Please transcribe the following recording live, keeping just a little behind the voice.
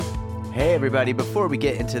Hey everybody, before we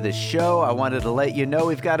get into the show, I wanted to let you know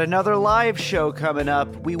we've got another live show coming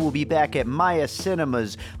up. We will be back at Maya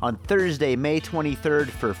Cinemas on Thursday, May 23rd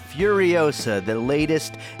for Furiosa, the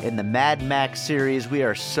latest in the Mad Max series. We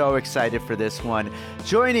are so excited for this one.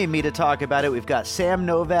 Joining me to talk about it, we've got Sam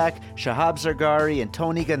Novak, Shahab Zargari, and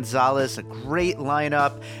Tony Gonzalez. A great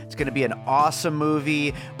lineup. It's going to be an awesome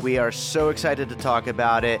movie. We are so excited to talk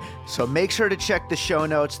about it. So make sure to check the show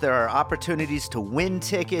notes. There are opportunities to win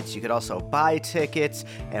tickets. You could also buy tickets,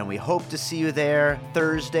 and we hope to see you there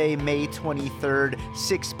Thursday, May 23rd,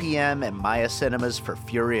 6 p.m. at Maya Cinemas for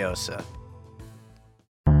Furiosa.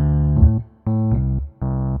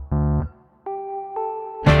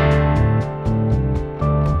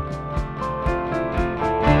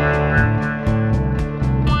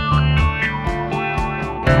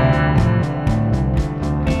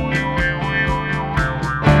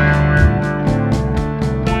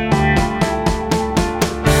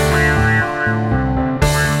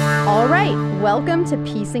 Welcome to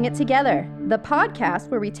Piecing It Together, the podcast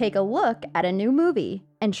where we take a look at a new movie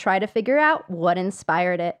and try to figure out what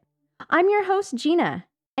inspired it. I'm your host, Gina,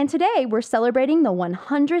 and today we're celebrating the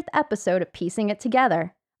 100th episode of Piecing It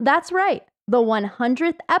Together. That's right, the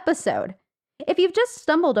 100th episode. If you've just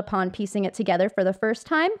stumbled upon Piecing It Together for the first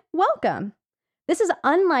time, welcome. This is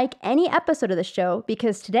unlike any episode of the show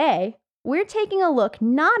because today we're taking a look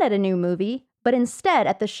not at a new movie, but instead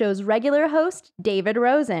at the show's regular host, David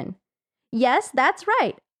Rosen. Yes, that's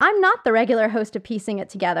right. I'm not the regular host of Piecing It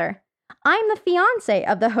Together. I'm the fiance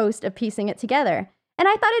of the host of Piecing It Together, and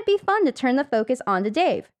I thought it'd be fun to turn the focus on to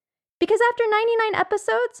Dave. Because after 99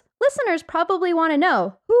 episodes, listeners probably want to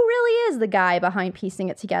know who really is the guy behind Piecing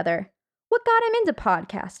It Together. What got him into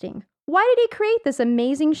podcasting? Why did he create this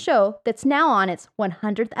amazing show that's now on its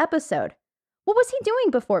 100th episode? What was he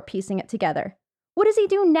doing before Piecing It Together? What does he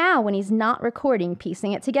do now when he's not recording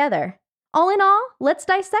Piecing It Together? All in all, let's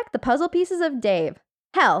dissect the puzzle pieces of Dave.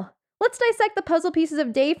 Hell, let's dissect the puzzle pieces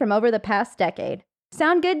of Dave from over the past decade.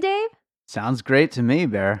 Sound good, Dave? Sounds great to me,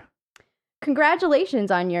 Bear.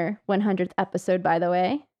 Congratulations on your 100th episode, by the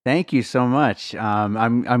way. Thank you so much.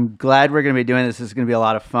 I'm glad we're going to be doing this. This is going to be a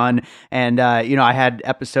lot of fun. And, I had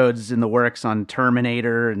episodes in the works on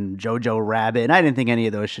Terminator and Jojo Rabbit, and I didn't think any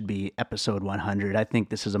of those should be episode 100. I think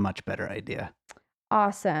this is a much better idea.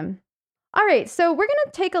 Awesome. All right, so we're going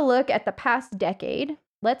to take a look at the past decade.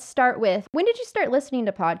 Let's start with, when did you start listening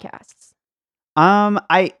to podcasts?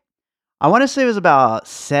 I want to say it was about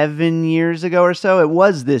 7 years ago or so. It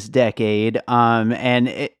was this decade.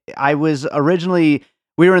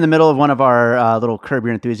 We were in the middle of one of our little Curb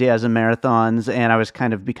Your Enthusiasm marathons, and I was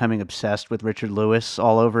kind of becoming obsessed with Richard Lewis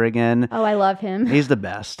all over again. Oh, I love him. He's the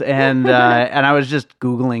best. And I was just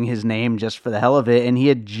Googling his name just for the hell of it, and he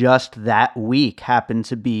had just that week happened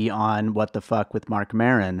to be on What the Fuck with Marc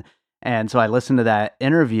Maron. And so I listened to that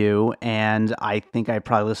interview, and I think I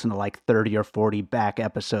probably listened to like 30 or 40 back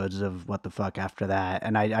episodes of What the Fuck after that,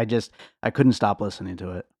 and I couldn't stop listening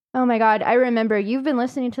to it. Oh my God, I remember you've been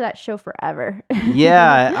listening to that show forever.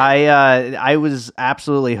 Yeah, I was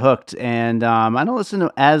absolutely hooked, and I don't listen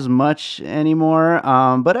to as much anymore,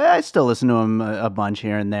 but I still listen to him a bunch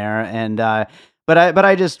here and there, and but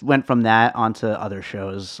I just went from that onto other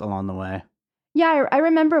shows along the way. Yeah, I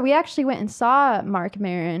remember we actually went and saw Marc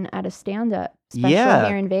Maron at a stand-up special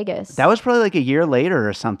here in Vegas. That was probably like a year later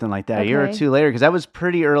or something like that, a year or two later, because that was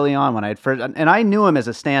pretty early on when I had first, and I knew him as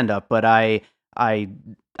a stand-up, but I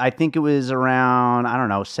think it was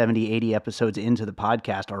around, 70, 80 episodes into the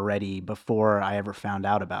podcast already before I ever found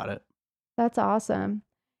out about it. That's awesome.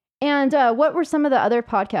 And what were some of the other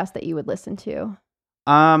podcasts that you would listen to?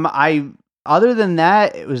 Other than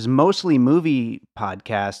that, it was mostly movie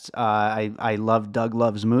podcasts. I love Doug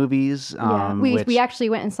Loves Movies. We actually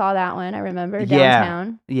went and saw that one. I remember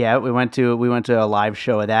downtown. Yeah, we went to a live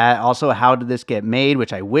show of that. Also, How Did This Get Made,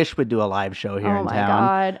 which I wish would do a live show here in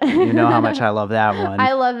town. Oh my God! You know how much I love that one.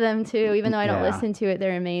 I love them too, even though I don't listen to it.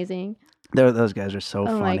 They're amazing. Those guys are so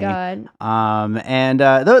funny. Oh my God!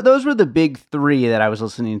 Those were the big three that I was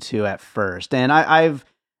listening to at first, and I've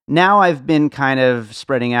been kind of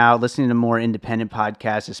spreading out, listening to more independent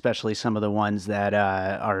podcasts, especially some of the ones that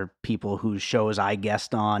are people whose shows I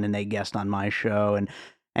guest on and they guest on my show,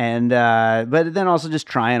 but then also just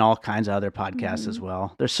trying all kinds of other podcasts as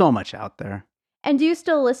well. There's so much out there. And do you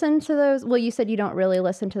still listen to those? Well, you said you don't really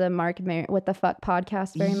listen to the Marc Maron What the Fuck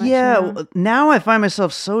podcast very much. Yeah, now I find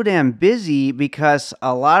myself so damn busy because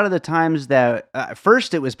a lot of the times that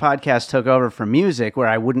first it was podcasts took over for music where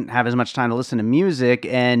I wouldn't have as much time to listen to music,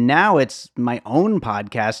 and now it's my own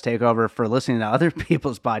podcast take over for listening to other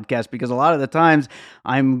people's podcasts because a lot of the times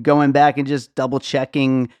I'm going back and just double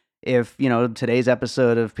checking if, today's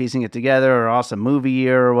episode of Piecing It Together or Awesome Movie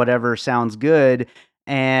Year or whatever sounds good,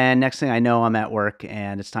 and next thing I know, I'm at work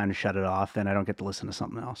and it's time to shut it off and I don't get to listen to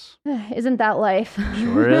something else. Isn't that life?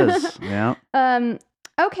 Sure is. Yeah.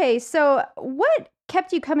 Okay, so what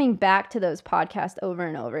kept you coming back to those podcasts over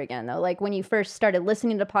and over again, though? Like when you first started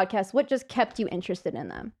listening to podcasts, what just kept you interested in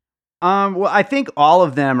them? Well, I think all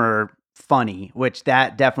of them are funny, which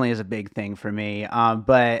that definitely is a big thing for me.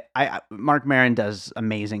 But Marc Maron does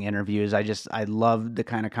amazing interviews. I love the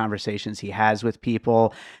kind of conversations he has with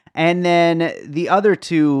people. And then the other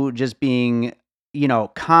two just being,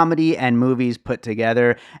 comedy and movies put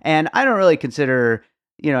together. And I don't really consider,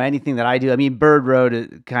 anything that I do. I mean, Bird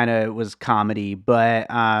Road kind of was comedy, but,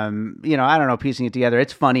 I don't know, piecing it together.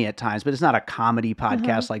 It's funny at times, but it's not a comedy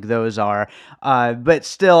podcast like those are. But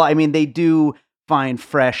still, I mean, they do find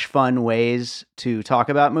fresh, fun ways to talk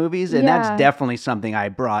about movies. And that's definitely something I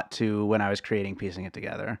brought to when I was creating Piecing It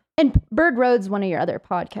Together. And Bird Road's one of your other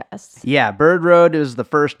podcasts. Yeah, Bird Road is the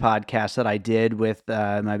first podcast that I did with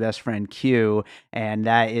my best friend Q, and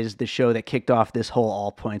that is the show that kicked off this whole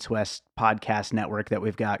All Points West podcast network that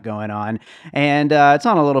we've got going on. And it's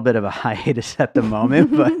on a little bit of a hiatus at the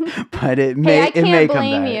moment, but it may I can't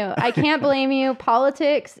blame you. I can't blame you.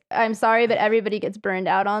 Politics, I'm sorry, but everybody gets burned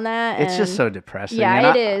out on that. It's just so depressing.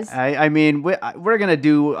 Yeah, it is. I mean, we're going to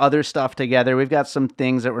do other stuff together. We've got some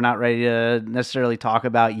things that we're not ready to necessarily talk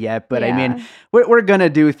about yet. But I mean, we're going to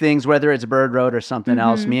do things, whether it's Bird Road or something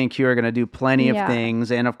else. Me and Q are going to do plenty of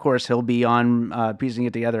things. And of course, he'll be on Piecing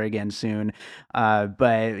It Together again soon.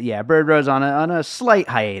 But yeah, Bird Road's on a slight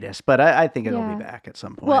hiatus, but I think it'll be back at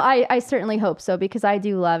some point. Well, I certainly hope so, because I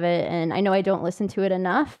do love it. And I know I don't listen to it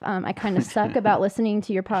enough. I kind of suck about listening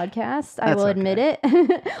to your podcast. I will admit it.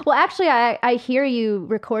 Well, actually, I hear you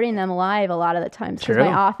recording them live a lot of the times, because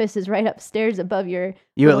my office is right upstairs above your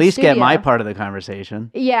You at least studio. Get my part of the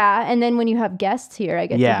conversation. Yeah, and then when you have guests here, I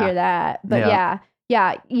get to hear that. But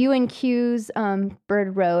yeah, you and Q's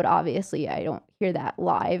Bird Road, obviously, I don't hear that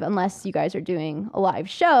live unless you guys are doing a live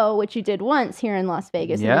show, which you did once here in Las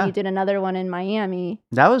Vegas, and then you did another one in Miami.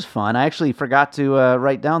 That was fun. I actually forgot to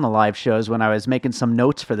write down the live shows when I was making some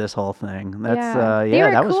notes for this whole thing. That's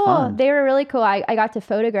that was fun. They were really cool. I got to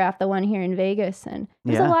photograph the one here in Vegas, and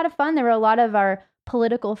it was a lot of fun. There were a lot of our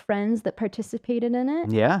political friends that participated in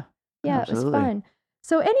it. Yeah. Yeah, absolutely. It was fun.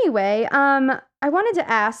 So anyway, I wanted to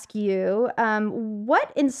ask you,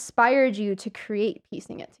 what inspired you to create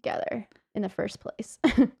Piecing It Together in the first place?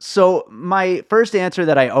 So my first answer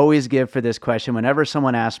that I always give for this question whenever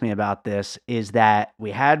someone asks me about this is that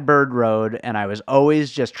we had Bird Road, and I was always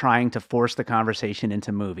just trying to force the conversation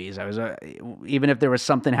into movies. I was even if there was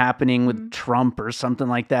something happening with Trump or something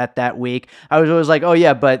like that week, I was always like, oh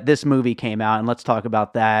yeah, but this movie came out and let's talk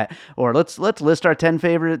about that, or let's list our 10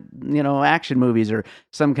 favorite action movies or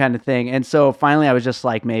some kind of thing. And so finally I was just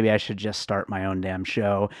like, maybe I should just start my own damn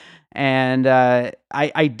show. And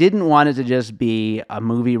I didn't want it to just be a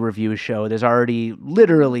movie review show. There's already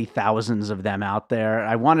literally thousands of them out there.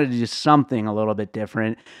 I wanted to do something a little bit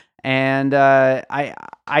different. And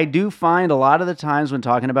I do find a lot of the times when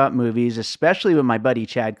talking about movies, especially with my buddy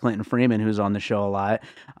Chad Clinton Freeman, who's on the show a lot,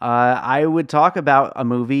 I would talk about a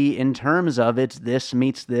movie in terms of it's this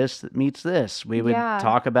meets this meets this. We would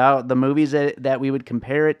talk about the movies that we would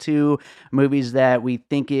compare it to, movies that we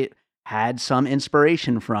think it had some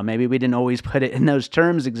inspiration from. Maybe we didn't always put it in those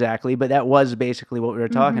terms exactly, but that was basically what we were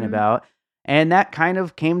talking about. And that kind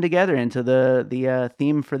of came together into the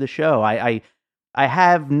theme for the show. I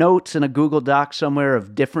have notes in a Google Doc somewhere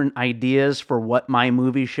of different ideas for what my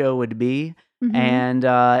movie show would be. And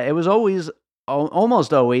it was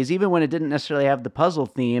almost always, even when it didn't necessarily have the puzzle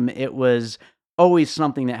theme, it was always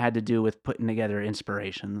something that had to do with putting together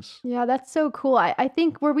inspirations. Yeah, that's so cool. I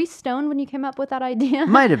think, were we stoned when you came up with that idea?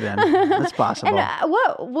 Might have been. That's possible.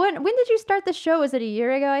 And when did you start the show? Was it a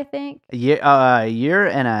year ago, I think? A year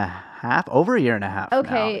and a half, over a year and a half.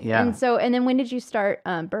 Okay. Now. Yeah. And then when did you start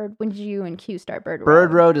Bird? When did you and Q start Bird Road?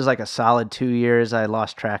 Bird Road is like a solid 2 years. I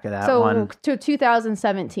lost track of that one. So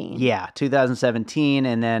 2017. Yeah, 2017,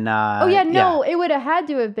 and then. It would have had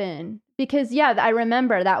to have been. Because, I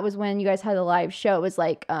remember that was when you guys had the live show. It was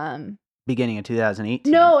like... beginning of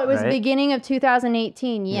 2018. No, it was beginning of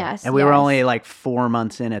 2018, yes. And we were only like 4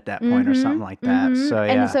 months in at that point or something like that. So,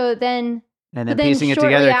 yeah. And so then... And then Piecing It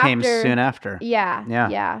Together came soon after.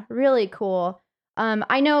 Yeah. Really cool.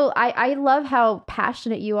 I know, I love how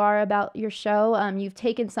passionate you are about your show. You've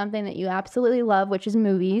taken something that you absolutely love, which is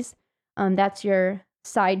movies. That's your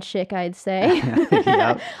side chick, I'd say.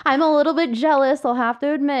 Yep. I'm a little bit jealous, I'll have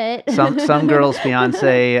to admit. Some girl's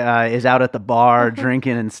fiance is out at the bar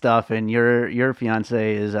drinking and stuff, and your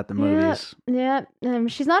fiance is at the movies. Yeah.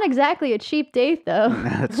 She's not exactly a cheap date, though.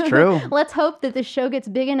 That's true. Let's hope that the show gets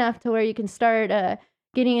big enough to where you can start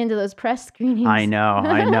getting into those press screenings. I know.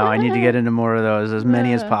 I need to get into more of those, as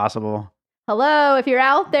many as possible. Hello, if you're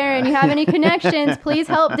out there and you have any connections, please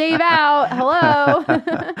help Dave out. Hello.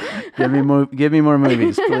 Give me more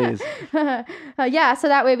movies, please. Yeah, so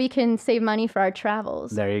that way we can save money for our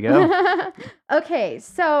travels. There you go. Okay,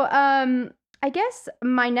 so I guess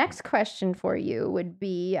my next question for you would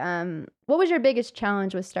be, what was your biggest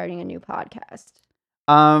challenge with starting a new podcast?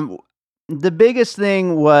 The biggest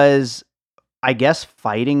thing was, I guess,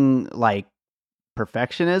 fighting like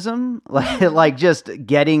perfectionism, like just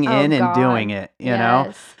getting in and doing it, you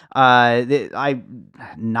know? I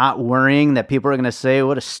not worrying that people are going to say,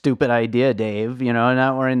 what a stupid idea, Dave, you know,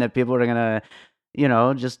 not worrying that people are going to, you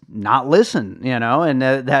know, just not listen, you know, and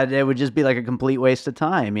that it would just be like a complete waste of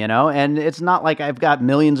time, you know? And it's not like I've got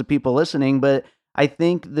millions of people listening, but I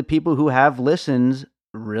think the people who have listened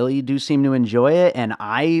really do seem to enjoy it. And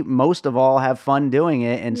I, most of all, have fun doing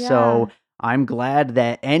it. And so I'm glad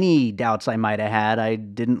that any doubts I might have had, I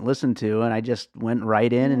didn't listen to, and I just went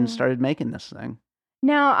right in and started making this thing.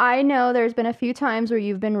 Now, I know there's been a few times where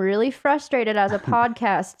you've been really frustrated as a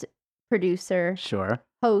podcast producer,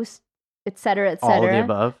 host, et cetera, et cetera. All of the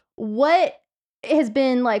above. What has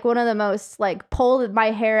been like one of the most like pulled my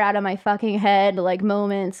hair out of my fucking head like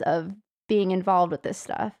moments of being involved with this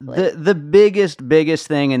stuff? Like, the biggest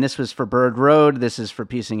thing, and this was for Bird Road, this is for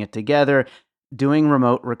Piecing It Together, doing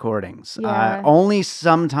remote recordings. Only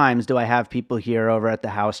sometimes do I have people here over at the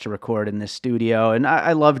house to record in this studio, and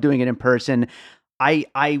I love doing it in person.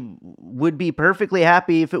 I would be perfectly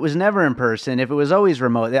happy if it was never in person, if it was always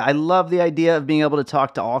remote. I love the idea of being able to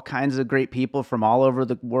talk to all kinds of great people from all over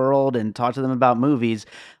the world and talk to them about movies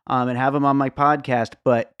and have them on my podcast.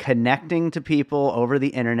 But connecting to people over the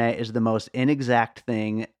internet is the most inexact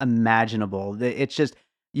thing imaginable. It's just,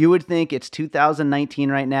 you would think it's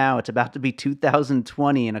 2019 right now. It's about to be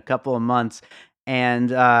 2020 in a couple of months.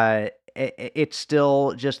 And it's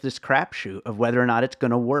still just this crapshoot of whether or not it's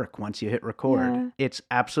going to work once you hit record. Yeah. It's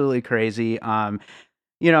absolutely crazy.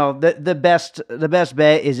 You know, the best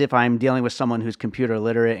bet is if I'm dealing with someone who's computer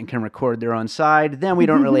literate and can record their own side, then we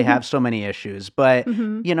don't really have so many issues. But,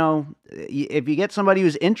 you know, if you get somebody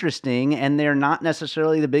who's interesting and they're not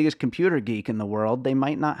necessarily the biggest computer geek in the world, they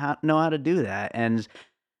might not know how to do that. And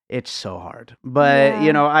it's so hard. But,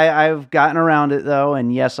 you know, I've gotten around it, though.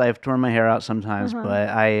 And yes, I've torn my hair out sometimes, but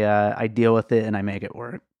I deal with it and I make it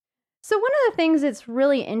work. So one of the things that's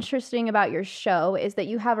really interesting about your show is that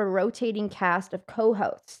you have a rotating cast of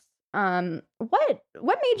co-hosts. What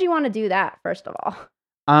made you want to do that, first of all?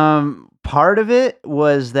 Part of it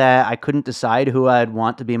was that I couldn't decide who I'd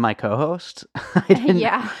want to be my co-host. I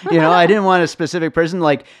didn't want a specific person.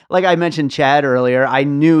 Like I mentioned Chad earlier, I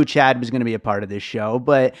knew Chad was going to be a part of this show,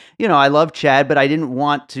 but you know, I love Chad, but I didn't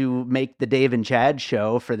want to make the Dave and Chad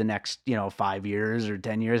show for the next, 5 years or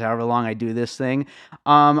 10 years, however long I do this thing.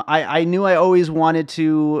 I knew I always wanted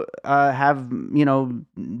to, have,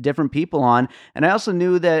 different people on. And I also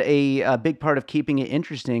knew that a big part of keeping it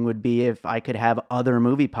interesting would be if I could have other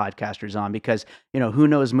movie podcasters on, because who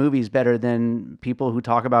knows movies better than people who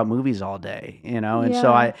talk about movies all day, and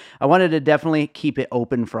so I wanted to definitely keep it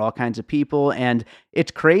open for all kinds of people. And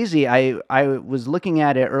it's crazy, I was looking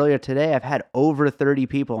at it earlier today. I've had over 30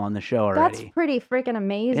 people on the show already. That's pretty freaking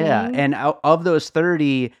amazing. And of those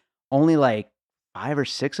 30, only like 5 or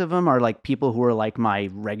 6 of them are like people who are like my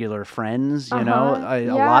regular friends. A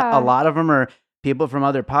lot of them are people from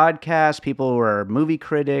other podcasts, people who are movie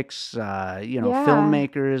critics,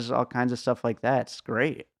 filmmakers, all kinds of stuff like that. It's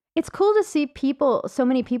great. It's cool to see so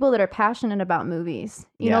many people that are passionate about movies.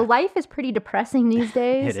 You know, life is pretty depressing these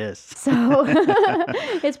days. It is. So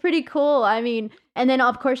it's pretty cool. I mean, and then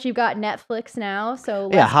of course you've got Netflix now.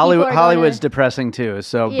 So Hollywood's depressing too.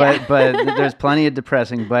 So, but there's plenty of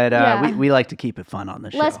depressing. But we like to keep it fun on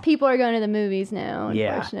the show. Less people are going to the movies now,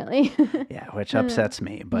 unfortunately. Which upsets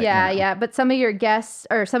me. But But some of your guests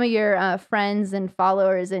or some of your friends and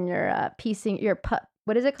followers in your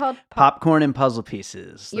what is it called? Popcorn and Puzzle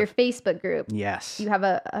Pieces. Your Facebook group. Yes. You have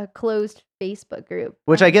a closed Facebook group.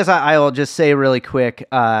 Which I guess I'll just say really quick.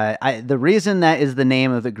 The reason that is the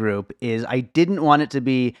name of the group is I didn't want it to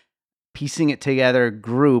be Piecing It Together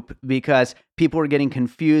group, because people were getting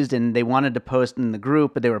confused and they wanted to post in the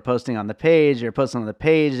group, but they were posting on the page. They were posting on the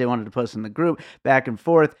page. They wanted to post in the group, back and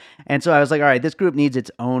forth. And so I was like, all right, this group needs its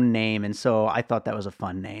own name. And so I thought that was a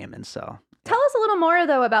fun name. And so... Tell us a little more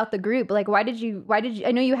though about the group. Like, why did you,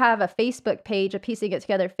 I know you have a Facebook page, a Piecing It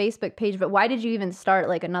Together Facebook page, but why did you even start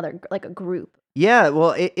like a group? Yeah,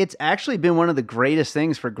 well, it's actually been one of the greatest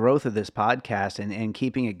things for growth of this podcast and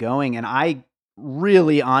keeping it going. And I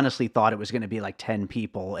really honestly thought it was going to be like 10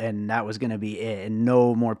 people and that was going to be it and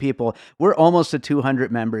no more people. We're almost to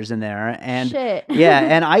 200 members in there. And Shit. yeah,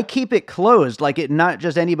 and I keep it closed. Like, it not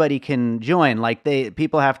just anybody can join. Like,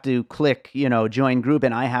 people have to click, join group,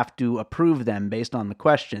 and I have to approve them based on the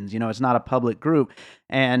questions. It's not a public group.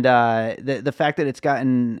 And the fact that it's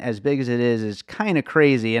gotten as big as it is kind of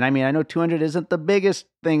crazy. And I mean, I know 200 isn't the biggest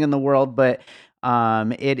thing in the world, but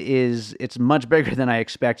it's much bigger than I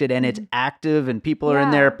expected, and it's active, and people are in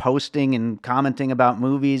there posting and commenting about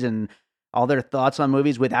movies and all their thoughts on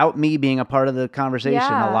movies without me being a part of the conversation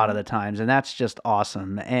a lot of the times. And that's just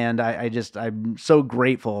awesome. And I'm so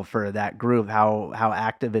grateful for that group, how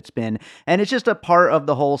active it's been. And it's just a part of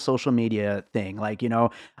the whole social media thing. Like,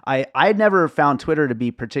 I'd never found Twitter to be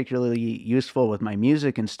particularly useful with my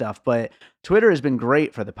music and stuff, but Twitter has been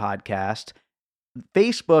great for the podcast.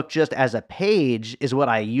 Facebook just as a page is what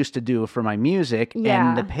I used to do for my music,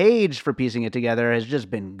 and the page for Piecing It Together has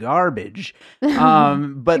just been garbage. But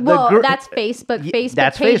that's Facebook.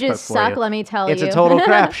 Facebook pages suck. Let me tell you, it's a total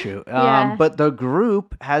crapshoot. But the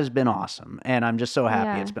group has been awesome, and I'm just so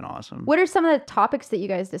happy it's been awesome. What are some of the topics that you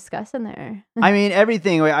guys discuss in there? I mean,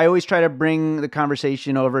 everything. I always try to bring the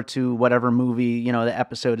conversation over to whatever movie the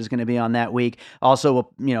episode is going to be on that week.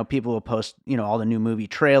 Also, people will post all the new movie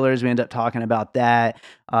trailers. We end up talking about that.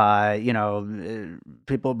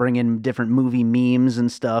 People bring in different movie memes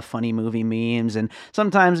and stuff, funny movie memes, and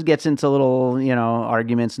sometimes it gets into little,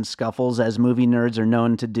 arguments and scuffles, as movie nerds are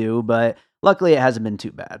known to do, but luckily it hasn't been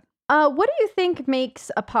too bad. What do you think makes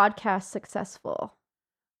a podcast successful?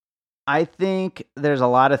 I think there's a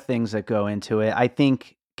lot of things that go into it. I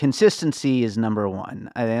think consistency is number one.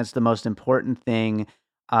 I think that's the most important thing.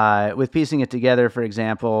 With Piecing It Together, for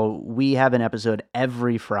example, we have an episode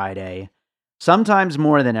every Friday. Sometimes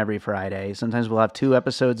more than every Friday. Sometimes we'll have 2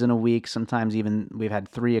 episodes in a week. Sometimes even we've had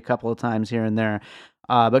 3 a couple of times here and there.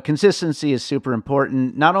 But consistency is super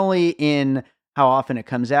important, not only in how often it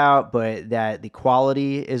comes out, but that the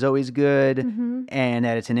quality is always good and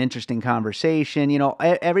that it's an interesting conversation.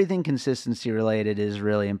 Everything consistency related is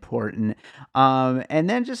really important. And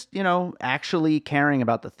then just, actually caring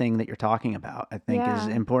about the thing that you're talking about, I think is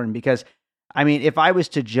important, because, I mean, if I was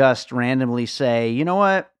to just randomly say, you know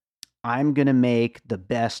what, I'm going to make the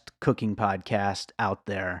best cooking podcast out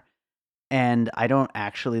there, and I don't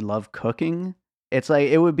actually love cooking, it's like,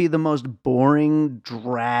 it would be the most boring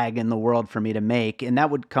drag in the world for me to make, and that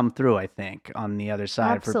would come through, I think, on the other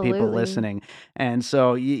side for people listening. And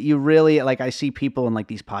so you really, like, I see people in like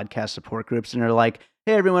these podcast support groups, and they're like,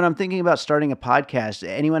 hey, everyone, I'm thinking about starting a podcast.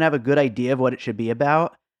 Anyone have a good idea of what it should be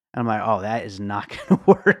about? And I'm like, oh, that is not going to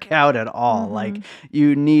work out at all. Like,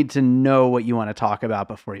 you need to know what you want to talk about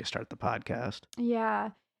before you start the podcast. Yeah.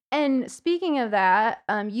 And speaking of that,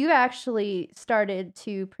 you actually started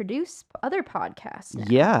to produce other podcasts now.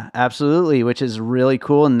 Yeah, absolutely, which is really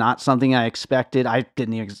cool and not something I expected. I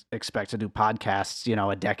didn't expect to do podcasts,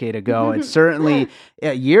 a decade ago. It's certainly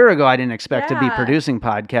a year ago, I didn't expect to be producing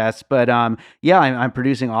podcasts. But I'm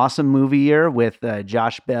producing Awesome Movie Year with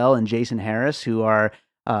Josh Bell and Jason Harris, who are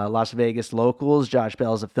Las Vegas locals. Josh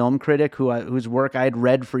Bell is a film critic whose work I had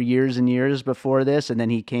read for years and years before this, and then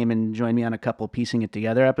he came and joined me on a couple Piecing It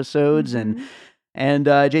Together episodes. And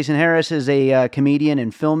Jason Harris is a comedian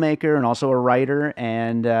and filmmaker, and also a writer,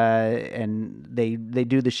 and they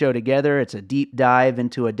do the show together. It's a deep dive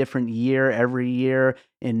into a different year every year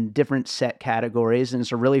in different set categories, and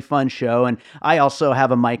it's a really fun show. And I also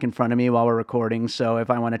have a mic in front of me while we're recording, so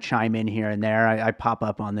if I want to chime in here and there, I pop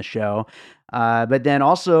up on the show. But then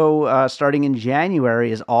also starting in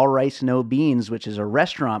January is All Rice No Beans, which is a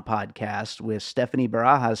restaurant podcast with Stephanie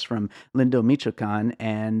Barajas from Lindo, Michoacan.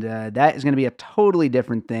 And that is going to be a totally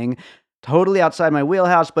different thing, totally outside my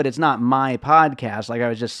wheelhouse, but it's not my podcast. Like I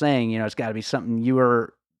was just saying, it's got to be something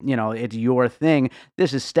it's your thing.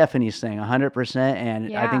 This is Stephanie's thing, 100%,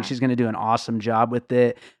 and I think she's going to do an awesome job with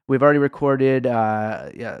it. We've already recorded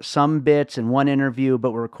some bits and one interview,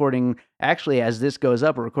 but we're recording, actually, as this goes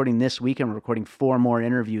up, we're recording this week, and we're recording 4 more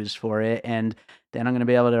interviews for it, and then I'm going to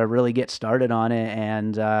be able to really get started on it,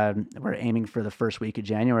 and we're aiming for the first week of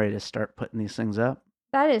January to start putting these things up.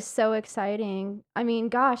 That is so exciting. I mean,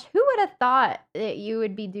 gosh, who would have thought that you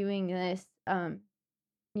would be doing this,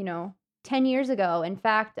 10 years ago. In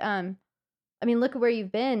fact, look at where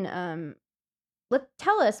you've been.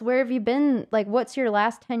 Tell us, where have you been? Like, what's your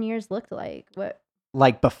last 10 years looked like? What?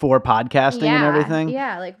 Like before podcasting and everything?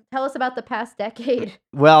 Yeah, like tell us about the past decade.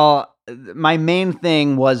 Well, my main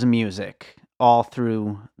thing was music all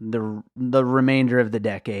through the remainder of the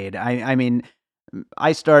decade. I mean,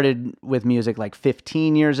 I started with music like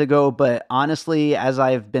 15 years ago, but honestly, as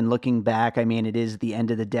I've been looking back, I mean, it is the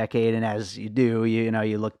end of the decade, and as you do, you know,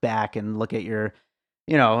 you look back and look at your,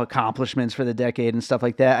 you know, accomplishments for the decade and stuff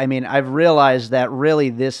like that. I mean, I've realized that really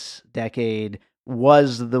this decade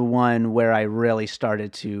was the one where I really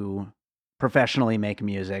started to professionally make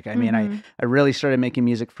music. I mean, I really started making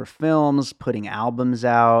music for films, putting albums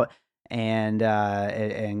out, and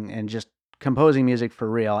just composing music for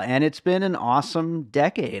real. And it's been an awesome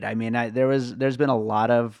decade. I mean, there's been a lot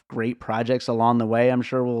of great projects along the way. I'm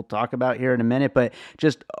sure we'll talk about here in a minute, but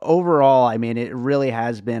just overall, I mean, it really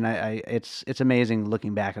has been. It's amazing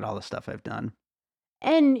looking back at all the stuff I've done.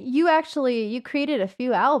 And you created a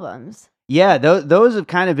few albums. Yeah, those have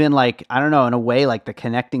kind of been like, I don't know, in a way, like the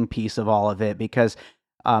connecting piece of all of it, because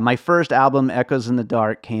my first album, Echoes in the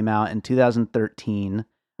Dark, came out in 2013,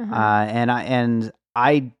 and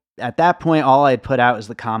I at that point, all I had put out was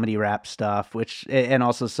the comedy rap stuff, and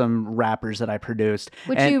also some rappers that I produced.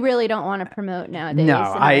 Which you really don't want to promote nowadays.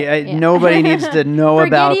 No, nobody needs to know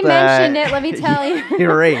about that. Mentioned it, let me tell you.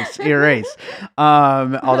 Erase.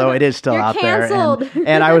 Although it is still You're out canceled. there.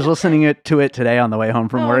 And I was listening to it today on the way home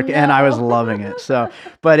from work, and I was loving it. So,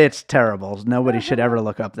 but it's terrible. Nobody should ever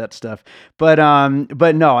look up that stuff. But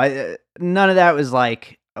no, none of that was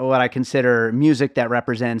like what I consider music that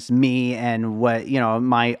represents me and what, you know,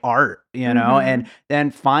 my art, you know. And then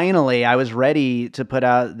finally I was ready to put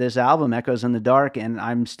out this album, Echoes in the Dark, and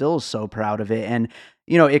I'm still so proud of it. And,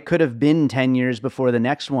 you know, it could have been 10 years before the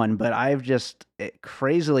next one, but I've just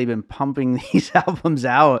crazily been pumping these albums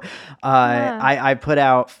out. I put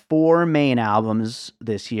out 4 main albums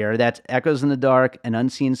this year. That's Echoes in the Dark, An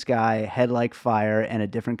Unseen Sky, Head Like Fire, and A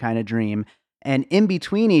Different Kind of Dream. And in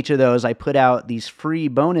between each of those, I put out these free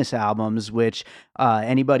bonus albums, which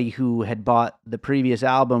anybody who had bought the previous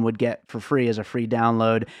album would get for free as a free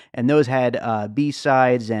download. And those had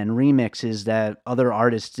B-sides and remixes that other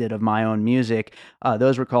artists did of my own music.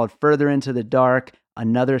 Those were called Further Into the Dark,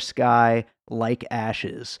 Another Sky, Like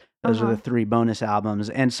Ashes. Those are the 3 bonus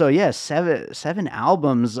albums. And so, yeah, seven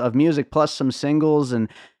albums of music plus some singles,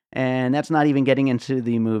 and that's not even getting into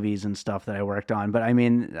the movies and stuff that I worked on. But I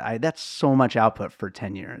mean, that's so much output for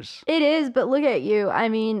 10 years. It is, but look at you. I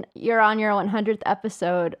mean, you're on your 100th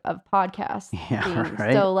episode of podcast. Yeah,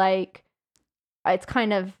 right. So like, it's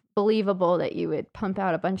kind of believable that you would pump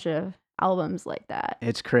out a bunch of albums like that.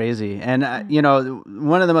 It's crazy. And, you know,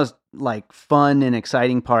 one of the most like fun and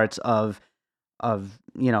exciting parts of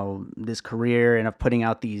you know, this career and of putting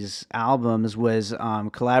out these albums was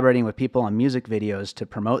collaborating with people on music videos to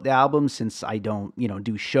promote the album, since I don't, you know,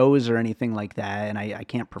 do shows or anything like that, and I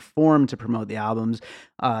can't perform to promote the albums.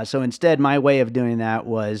 So instead, my way of doing that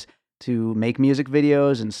was to make music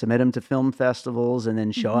videos and submit them to film festivals and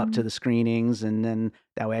then show up to the screenings, and then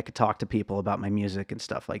that way I could talk to people about my music and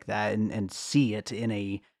stuff like that, and see it in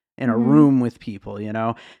a room with people, you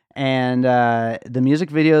know. And the music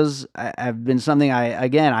videos have been something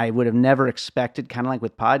I would have never expected, kind of like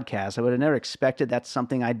with podcasts. I would have never expected that's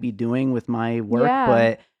something I'd be doing with my work. Yeah.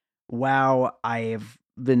 But wow, I've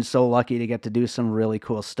been so lucky to get to do some really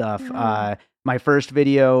cool stuff. My first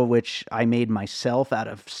video, which I made myself out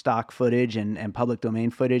of stock footage and public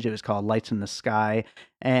domain footage, it was called Lights in the Sky.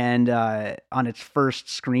 And on its first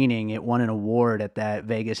screening, it won an award at that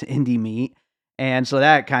Vegas Indie Meet. And so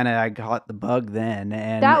that kind of, I caught the bug then.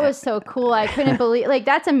 And that was so cool. I couldn't believe, like,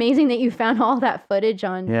 that's amazing that you found all that footage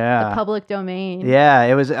on the public domain. Yeah,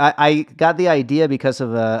 it was, I got the idea because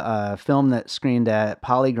of a film that screened at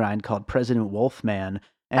Polygrind called President Wolfman.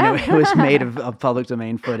 And it was made of public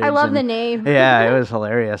domain footage. I love the name. Yeah, it was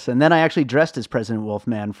hilarious. And then I actually dressed as President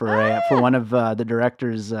Wolfman for one of the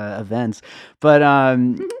director's events. But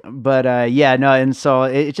yeah, no, and so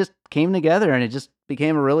it just came together, and it just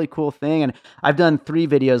became a really cool thing. And I've done 3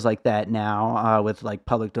 videos like that now, with like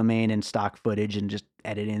public domain and stock footage and just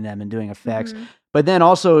editing them and doing effects. But then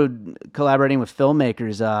also collaborating with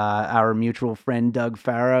filmmakers, our mutual friend Doug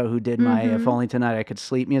Farah, who did my If Only Tonight I Could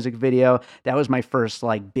Sleep music video. That was my first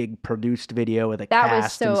like big produced video with a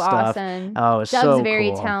cast and stuff. That was so awesome. Oh, it was Doug's so cool.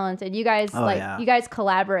 very talented. You guys you guys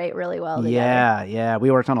collaborate really well together. Yeah.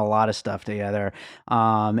 We worked on a lot of stuff together.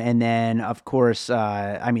 And then of course,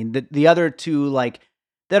 I mean the other 2 like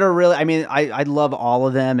that are really, I mean, I love all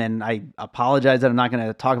of them, and I apologize that I'm not going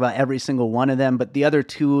to talk about every single one of them, but the other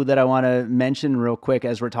two that I want to mention real quick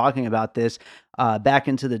as we're talking about this, Back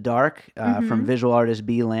into the Dark from visual artist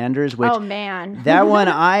B. Landers, which Oh man. that one,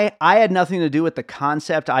 I had nothing to do with the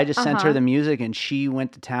concept. I just sent her the music and she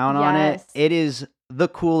went to town on it. Yes. It is the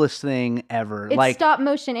coolest thing ever. It's like stop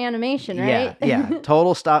motion animation, right? Yeah,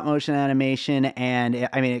 total stop motion animation, and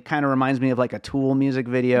it kind of reminds me of like a Tool music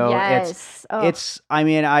video. Yes. It's I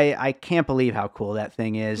mean, I can't believe how cool that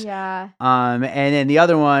thing is. Yeah. And then the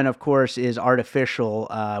other one, of course, is Artificial,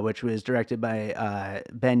 which was directed by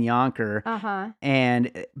Ben Yonker,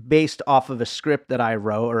 and based off of a script that I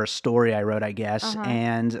wrote, or a story I wrote, I guess.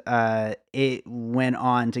 And it went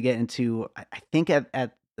on to get into, I think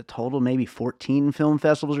at the total maybe 14 film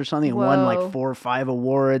festivals or something, and won like 4 or 5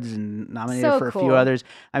 awards and nominated for a few others.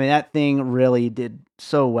 I mean, that thing really did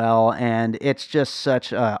so well, and it's just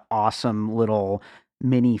such a awesome little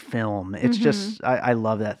mini film. It's just, I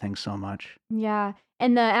love that thing so much. Yeah.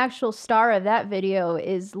 And the actual star of that video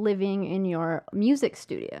is living in your music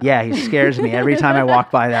studio. Yeah, he scares me every time I walk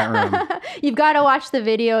by that room. You've got to watch the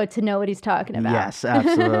video to know what he's talking about. Yes,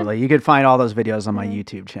 absolutely. You could find all those videos on my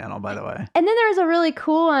YouTube channel, by the way. And then there was a really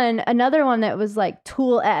cool one, another one that was like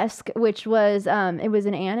Tool-esque, which was, it was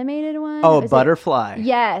an animated one. Oh, Butterfly.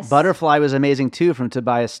 Yes. Butterfly was amazing too, from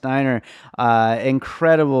Tobias Steiner.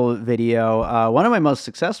 Incredible video. One of my most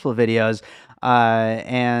successful videos.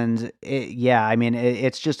 And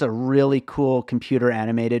it's just a really cool computer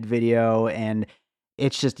animated video, and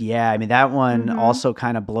it's just, I mean, that one also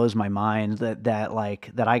kind of blows my mind that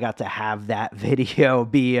I got to have that video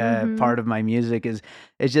be a part of my music is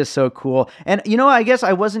just so cool. And I guess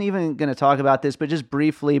I wasn't even going to talk about this, but just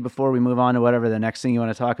briefly before we move on to whatever the next thing you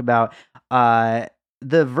want to talk about,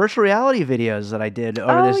 the virtual reality videos that I did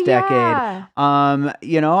over this decade.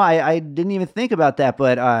 I didn't even think about that,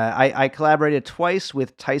 but I collaborated twice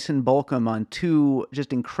with Tyson Bolcom on 2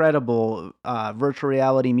 just incredible virtual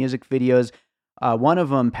reality music videos. One of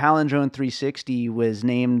them, Palindrome 360, was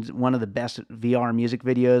named one of the best VR music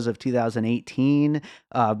videos of 2018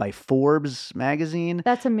 by Forbes magazine.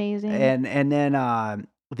 That's amazing. And then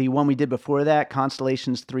the one we did before that,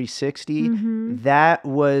 Constellations 360, that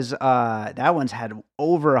one's had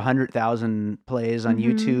over 100,000 plays on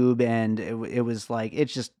YouTube, and it was like,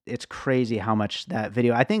 it's crazy how much that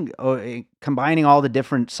video, I think combining all the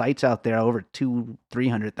different sites out there, over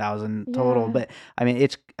 300,000 total. But I mean,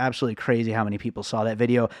 it's absolutely crazy how many people saw that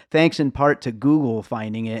video, thanks in part to Google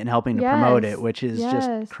finding it and helping to promote it, which is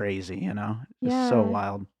just crazy, It's so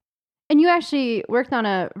wild. And you actually worked on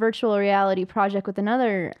a virtual reality project with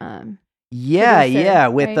another with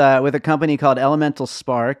right? With a company called Elemental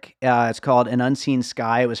Spark. It's called An Unseen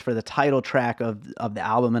Sky. It was for the title track of the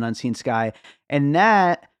album An Unseen Sky, and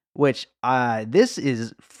that, which this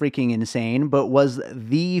is freaking insane, but was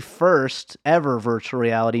the first ever virtual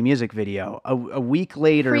reality music video. A week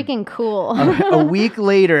later, freaking cool. a week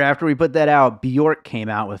later, after we put that out, Bjork came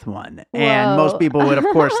out with one. Whoa. And most people would, of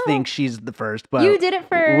course, think she's the first, but you did it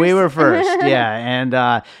first. We were first, and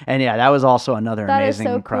that was also another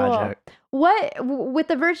amazing project. What, with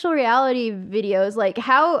the virtual reality videos, like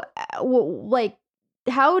how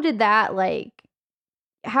did that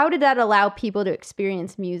allow people to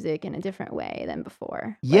experience music in a different way than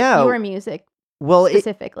before? Your music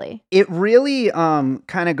specifically. It really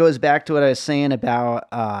kind of goes back to what I was saying about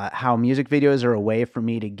how music videos are a way for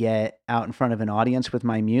me to get out in front of an audience with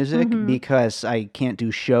my music, because I can't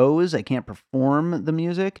do shows, I can't perform the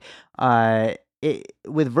music.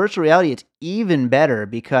 With virtual reality, it's even better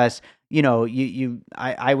because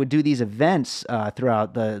I would do these events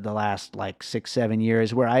throughout the last like 6-7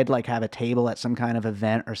 years where I'd like have a table at some kind of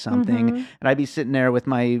event or something, and I'd be sitting there with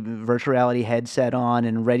my virtual reality headset on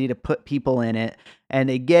and ready to put people in it, and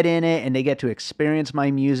they get in it and they get to experience my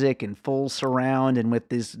music in full surround and with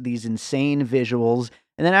these insane visuals.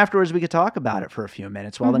 And then afterwards, we could talk about it for a few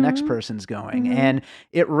minutes while the next person's going. And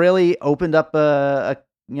it really opened up a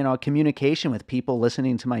communication with people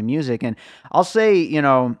listening to my music. And I'll say,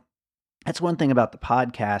 that's one thing about the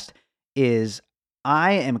podcast is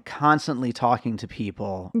I am constantly talking to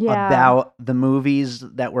people about the movies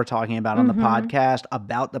that we're talking about on the podcast,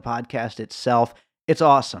 about the podcast itself. It's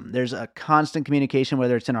awesome. There's a constant communication,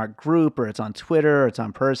 whether it's in our group or it's on Twitter or it's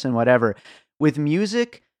on person, whatever. With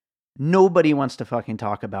music, nobody wants to fucking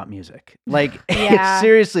talk about music. Like, it's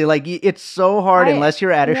seriously, like, it's so hard unless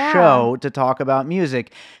you're at a show to talk about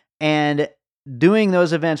music. And doing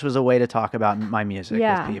those events was a way to talk about my music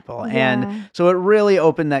with people. And so it really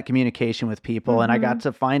opened that communication with people. And I got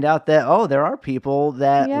to find out that, there are people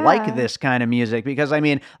that like this kind of music. Because, I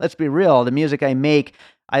mean, let's be real, the music I make,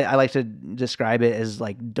 I like to describe it as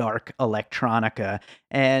like dark electronica,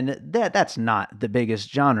 and that's not the biggest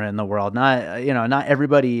genre in the world. Not not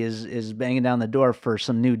everybody is banging down the door for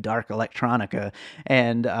some new dark electronica.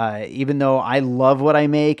 And even though I love what I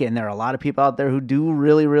make, and there are a lot of people out there who do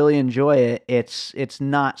really really enjoy it, it's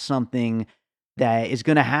not something that is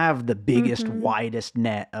going to have the biggest, widest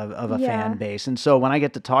net of a fan base. And so when I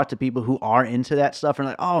get to talk to people who are into that stuff and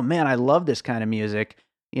like, oh man, I love this kind of music,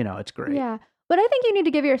 it's great. Yeah. But I think you need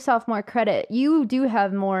to give yourself more credit. You do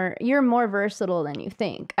have you're more versatile than you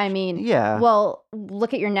think. I mean, Yeah. well,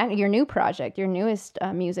 look at your new project, your newest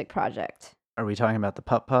music project. Are we talking about the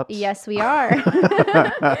Pup Pups? Yes, we are.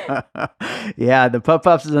 Yeah, the Pup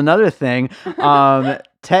Pups is another thing.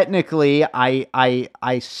 Technically,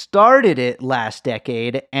 I started it last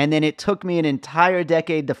decade, and then it took me an entire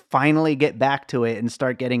decade to finally get back to it and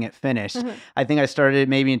start getting it finished. I think I started it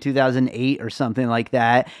maybe in 2008 or something like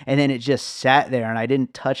that, and then it just sat there, and I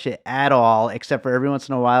didn't touch it at all, except for every once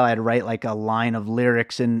in a while I'd write like a line of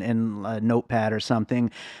lyrics in a notepad or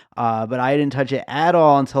something. But I didn't touch it at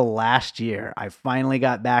all until last year. I finally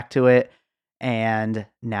got back to it, and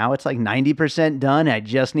now it's like 90% done. I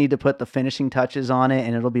just need to put the finishing touches on it,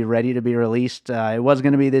 and it'll be ready to be released. It was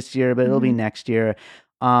going to be this year, but it'll be next year.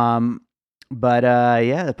 But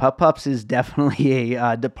the Pup Pups is definitely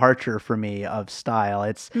a departure for me of style.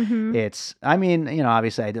 It's, I mean,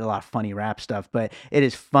 obviously I did a lot of funny rap stuff, but it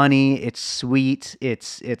is funny. It's sweet.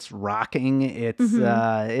 It's rocking.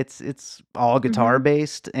 It's all guitar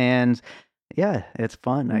based, and yeah, it's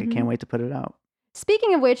fun. I can't wait to put it out.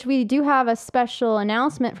 Speaking of which, we do have a special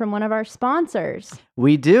announcement from one of our sponsors.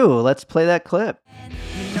 We do. Let's play that clip.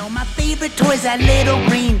 My favorite toy's that little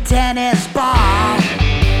green tennis ball.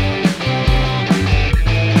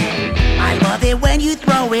 I love it when you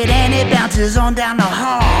throw it and it bounces on down the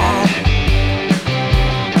hall.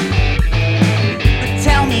 But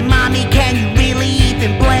tell me, mommy, can you really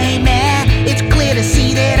even blame me? It's clear to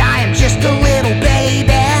see that I am just a little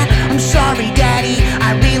baby. I'm sorry, daddy,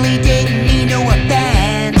 I really didn't mean to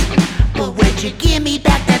offend. But would you give me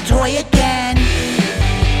back that toy again?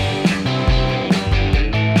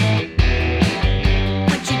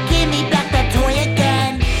 Would you give me back that toy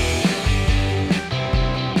again?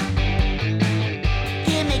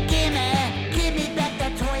 Give me back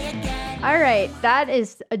that toy again. All right, that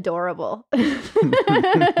is adorable.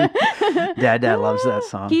 Dad loves that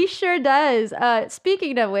song. He sure does.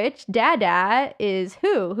 Speaking of which, Dada is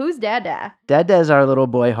who? Who's Dada? Dada's our little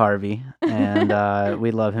boy Harvey, and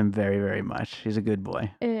we love him very, very much. He's a good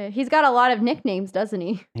boy. He's got a lot of nicknames, doesn't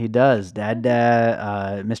he? He does.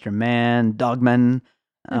 Dada, Mr. Man, Dogman.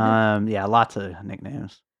 Yeah, lots of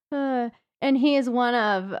nicknames. And he is one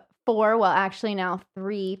of 4, well, actually now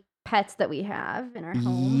 3 pets that we have in our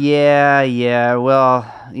home. Yeah. Well,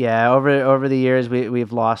 yeah. Over the years,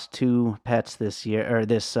 we've lost 2 pets this year or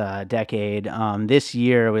this decade. This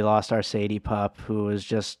year we lost our Sadie pup, who was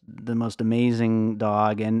just the most amazing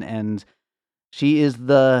dog, and she is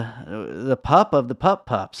the pup of the Pup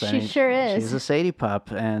Pups. She sure is. She's a Sadie pup,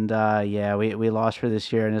 and we lost her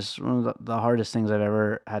this year, and it's one of the hardest things I've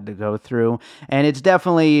ever had to go through. And it's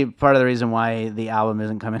definitely part of the reason why the album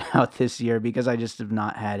isn't coming out this year, because I just have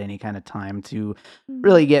not had any kind of time to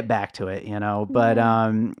really get back to it, But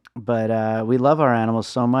we love our animals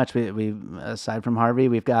so much. We aside from Harvey,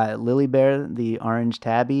 we've got Lily Bear, the orange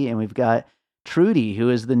tabby, and we've got Trudy,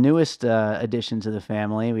 who is the newest addition to the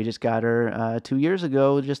family. We just got her 2 years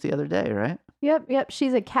ago, just the other day, right? Yep.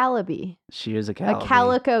 She's a calabi. She is a calabi. A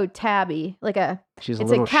calico tabby. She's a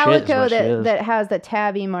it's little a calico shit that has the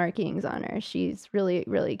tabby markings on her. She's really,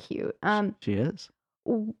 really cute. She is.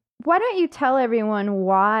 Why don't you tell everyone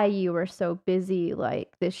why you were so busy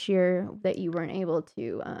this year that you weren't able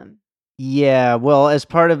to Yeah, well, as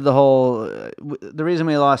part of the whole, the reason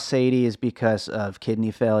we lost Sadie is because of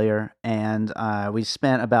kidney failure, and we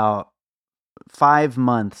spent about 5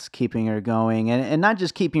 months keeping her going, and not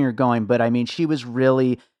just keeping her going, but I mean, she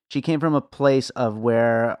came from a place of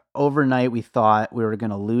where overnight we thought we were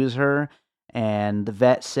going to lose her, and the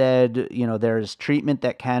vet said, there's treatment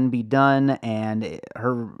that can be done, and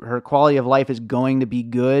her quality of life is going to be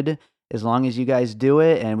good as long as you guys do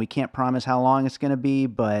it, and we can't promise how long it's going to be,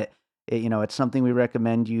 but it's something we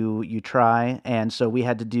recommend you try. And so we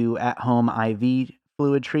had to do at-home IV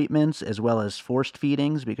fluid treatments as well as forced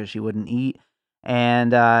feedings because she wouldn't eat.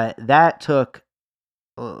 And that took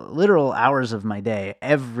literal hours of my day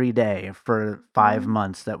every day for 5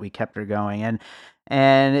 months that we kept her going.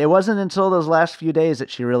 And it wasn't until those last few days that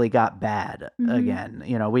she really got bad again.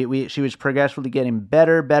 She was progressively getting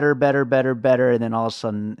better. And then all of a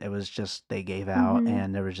sudden it was just, they gave out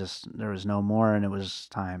and there was no more, and it was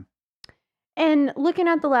time. And looking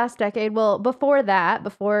at the last decade, well, before that,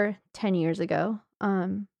 before 10 years ago,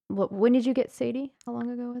 when did you get Sadie? How long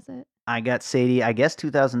ago was it? I got Sadie, I guess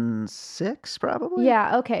 2006, probably.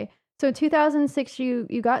 Yeah, okay. So 2006,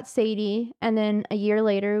 you got Sadie, and then a year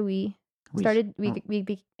later, we entered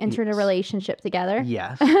a yes. relationship together.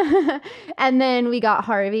 Yes. And then we got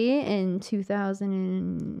Harvey in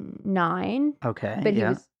 2009. Okay. But he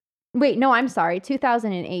was, wait, no, I'm sorry,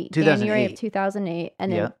 2008. January of 2008.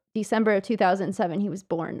 And then December of 2007, he was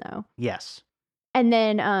born, though. Yes. And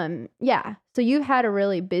then, so you've had a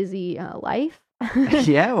really busy life.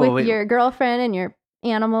 Yeah. Well, with your girlfriend and your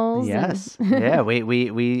animals. Yes. And Yeah.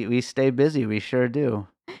 We stay busy. We sure do.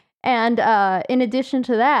 And in addition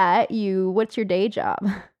to that, what's your day job?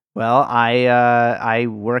 Well, I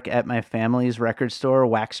work at my family's record store,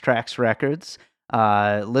 Wax Trax Records.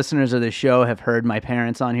 Listeners of the show have heard my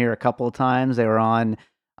parents on here a couple of times. They were on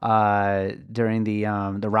during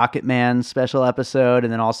the Rocket Man special episode,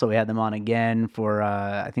 and then also we had them on again for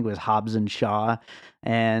I think it was Hobbs and Shaw,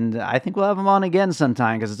 and I think we'll have them on again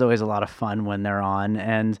sometime because it's always a lot of fun when they're on.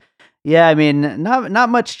 And yeah, I mean, not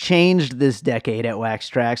much changed this decade at Wax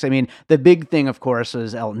Trax. I mean, the big thing, of course,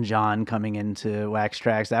 was Elton John coming into Wax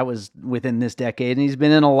Trax. That was within this decade, and he's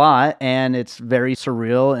been in a lot, and it's very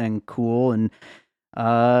surreal and cool and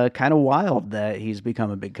kind of wild that he's become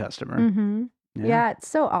a big customer. Mm-hmm. Yeah, it's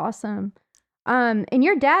so awesome. And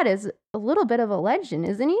your dad is a little bit of a legend,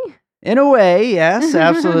 isn't he? In a way, yes,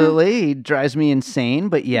 absolutely. He drives me insane,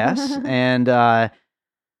 but yes. And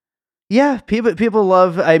yeah, people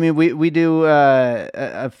love. I mean, we do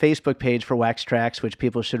a Facebook page for Wax Trax, which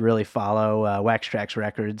people should really follow. Wax Trax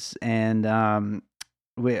Records, and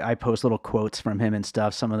I post little quotes from him and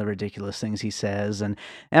stuff. Some of the ridiculous things he says, and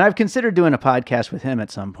I've considered doing a podcast with him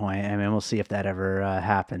at some point. I mean, we'll see if that ever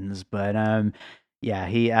happens. But yeah,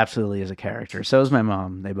 he absolutely is a character. So is my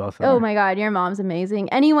mom. They both are. Oh my God, your mom's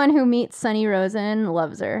amazing. Anyone who meets Sunny Rosen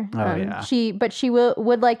loves her. Oh yeah. She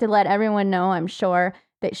would like to let everyone know, I'm sure,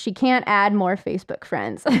 that she can't add more Facebook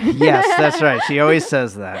friends. Yes, that's right. She always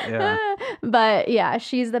says that. Yeah. But yeah,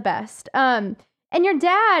 she's the best. And your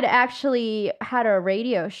dad actually had a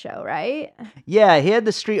radio show, right? Yeah, he had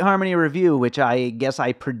the Street Harmony Review, which I guess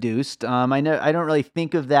I produced. I don't really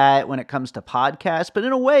think of that when it comes to podcasts, but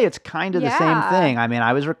in a way, it's kind of the same thing. I mean,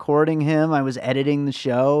 I was recording him, I was editing the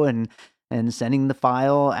show, and sending the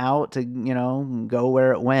file out to go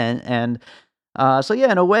where it went, and so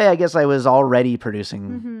yeah, in a way, I guess I was already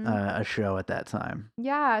producing a show at that time.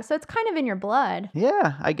 Yeah, so it's kind of in your blood.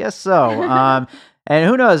 Yeah, I guess so. And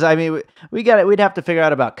who knows? I mean, we'd have to figure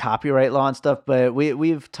out about copyright law and stuff, but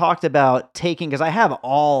we've talked about taking, because I have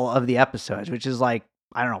all of the episodes, which is like,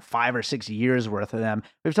 I don't know, 5 or 6 years worth of them.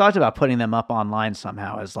 We've talked about putting them up online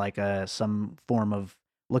somehow as like some form of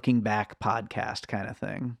looking back podcast kind of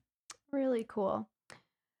thing. Really cool.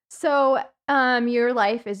 So, your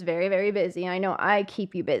life is very, very busy. I know I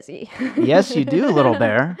keep you busy. Yes, you do, Little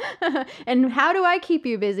Bear. And how do I keep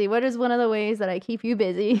you busy? What is one of the ways that I keep you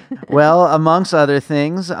busy? Well, amongst other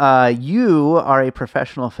things, you are a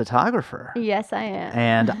professional photographer. Yes, I am.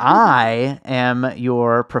 And I am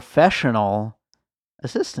your professional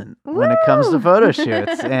assistant when it comes to photo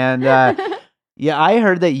shoots. And yeah, I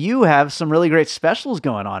heard that you have some really great specials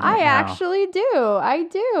going on right now. I actually do. I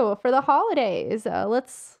do for the holidays.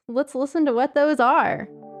 Let's listen to what those are.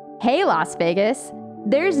 Hey, Las Vegas.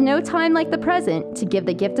 There's no time like the present to give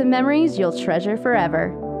the gift of memories you'll treasure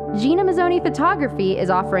forever. Gina Mazzoni Photography is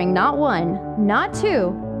offering not 1, not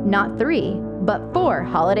 2, not 3, but 4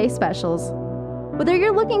 holiday specials. Whether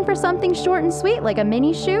you're looking for something short and sweet like a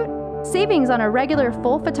mini shoot, savings on a regular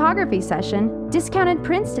full photography session, discounted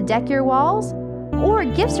prints to deck your walls, or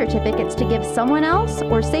gift certificates to give someone else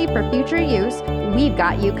or save for future use, we've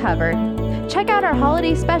got you covered. Check out our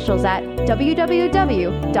holiday specials at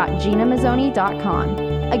www.ginamazzoni.com.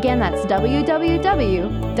 Again, that's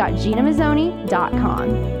www.ginamazzoni.com.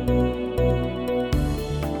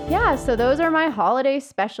 Yeah, so those are my holiday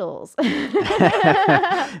specials.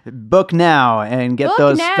 Book now and get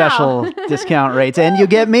those special discount rates. And you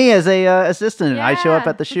get me as a assistant. Yeah. I show up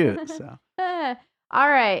at the shoot. So. All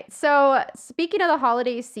right. So speaking of the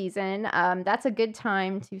holiday season, that's a good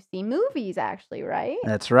time to see movies, actually, right?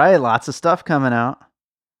 That's right. Lots of stuff coming out.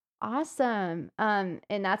 Awesome. And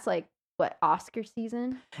that's like what, Oscar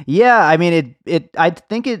season? Yeah. I mean, I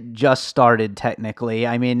think it just started technically.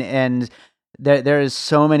 I mean, and there is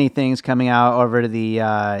so many things coming out over the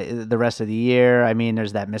rest of the year. I mean,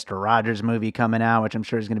 there's that Mr. Rogers movie coming out, which I'm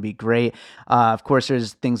sure is going to be great. Of course,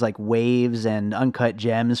 there's things like Waves and Uncut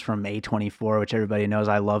Gems from A24, which everybody knows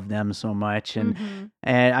I love them so much, and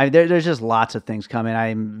there's just lots of things coming.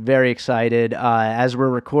 I'm very excited. As we're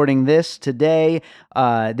recording this today,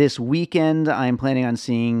 this weekend, I'm planning on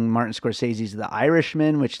seeing Martin Scorsese's The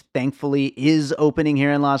Irishman, which thankfully is opening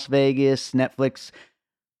here in Las Vegas. Netflix,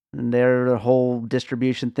 their whole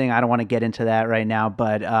distribution thing, I don't want to get into that right now,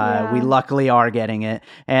 but we luckily are getting it.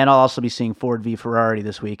 And I'll also be seeing Ford v Ferrari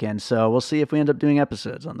this weekend, so we'll see if we end up doing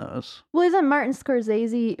episodes on those. Well, isn't Martin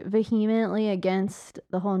Scorsese vehemently against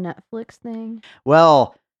the whole Netflix thing?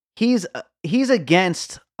 Well, he's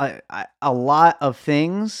against a lot of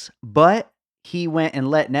things, but he went and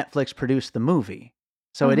let Netflix produce the movie.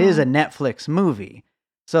 So it is a Netflix movie.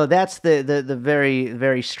 So that's the very,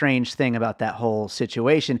 very strange thing about that whole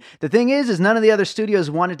situation. The thing is none of the other studios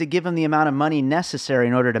wanted to give him the amount of money necessary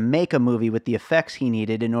in order to make a movie with the effects he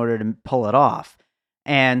needed in order to pull it off.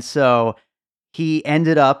 And so he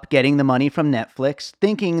ended up getting the money from Netflix,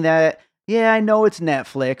 thinking that, yeah, I know it's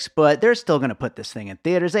Netflix, but they're still going to put this thing in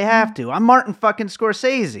theaters. They have to. I'm Martin fucking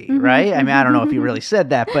Scorsese, right? I mean, I don't know if he really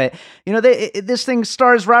said that, but you know, this thing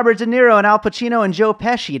stars Robert De Niro and Al Pacino and Joe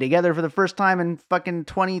Pesci together for the first time in fucking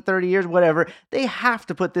 20, 30 years, whatever. They have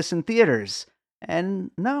to put this in theaters. And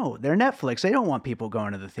no, they're Netflix. They don't want people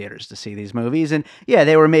going to the theaters to see these movies. And yeah,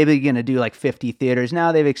 they were maybe going to do like 50 theaters.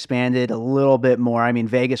 Now they've expanded a little bit more. I mean,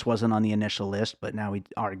 Vegas wasn't on the initial list, but now we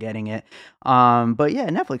are getting it. But yeah,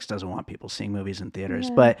 Netflix doesn't want people seeing movies in theaters.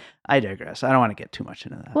 Yeah. But I digress. I don't want to get too much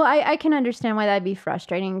into that. Well, I can understand why that'd be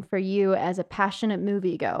frustrating for you as a passionate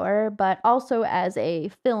moviegoer, but also as a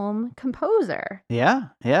film composer. Yeah.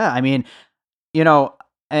 I mean, you know,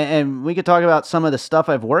 and we could talk about some of the stuff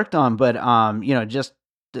I've worked on, but you know, just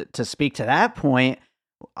to speak to that point,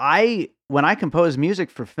 when I compose music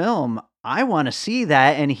for film, I want to see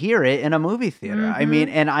that and hear it in a movie theater. I mean,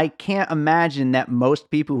 and I can't imagine that most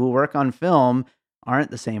people who work on film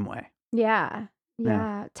aren't the same way. Yeah.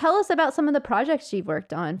 Tell us about some of the projects you've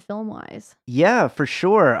worked on film-wise. Yeah, for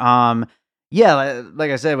sure. Yeah,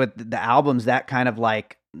 like I said, with the albums, that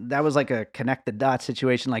was like a connect the dots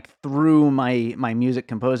situation. Like through my music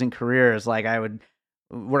composing career, is like I would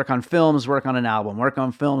work on films, work on an album, work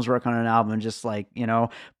on films, work on an album, just like, you know.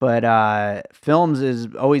 But films has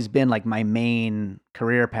always been like my main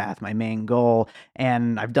career path, my main goal,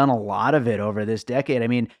 and I've done a lot of it over this decade. I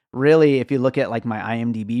mean, really, if you look at like my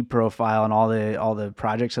IMDb profile and all the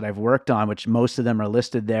projects that I've worked on, which most of them are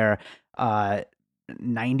listed there,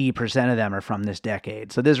 90% of them are from this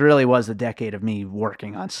decade. So this really was the decade of me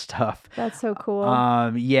working on stuff. That's so cool.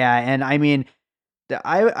 Yeah. And I mean,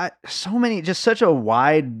 I so many, just such a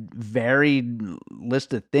wide, varied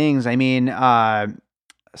list of things. I mean,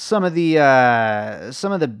 some of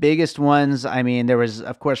the biggest ones, I mean, there was,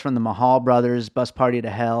 of course, from the Mahal brothers, Bus Party to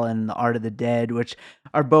Hell and The Art of the Dead, which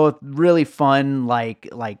are both really fun. I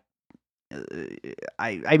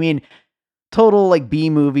mean, total like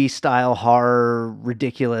B-movie style horror,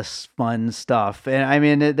 ridiculous fun stuff. And I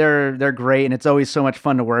mean, they're great, and it's always so much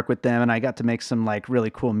fun to work with them. And I got to make some like really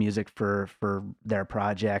cool music for their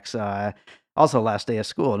projects. Also, Last Day of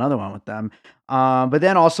School, another one with them. But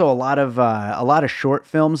then also a lot of short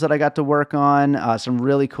films that I got to work on. Some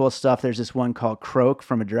really cool stuff. There's this one called Croak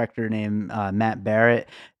from a director named Matt Barrett.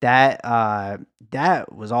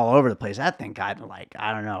 That was all over the place. That thing got like,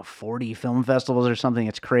 I don't know, 40 film festivals or something.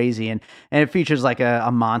 It's crazy. And it features like a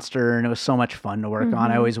monster, and it was so much fun to work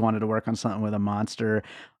on. I always wanted to work on something with a monster.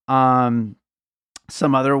 Some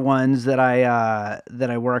other ones that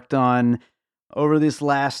I worked on over this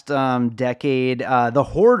last decade, The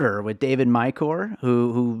Hoarder with David Mykor,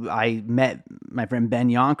 who I met my friend Ben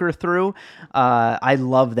Yonker through. I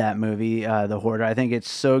love that movie, The Hoarder. I think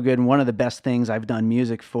it's so good, and one of the best things I've done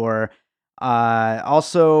music for.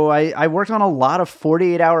 Also, I worked on a lot of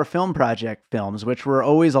 48-hour film project films, which were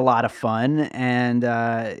always a lot of fun, and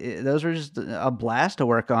those were just a blast to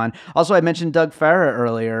work on. Also, I mentioned Doug Farah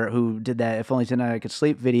earlier, who did that If Only Tonight I Could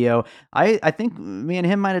Sleep video. I think me and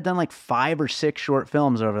him might have done like 5 or 6 short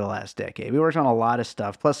films over the last decade. We worked on a lot of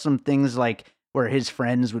stuff, plus some things like where his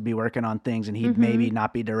friends would be working on things and he'd maybe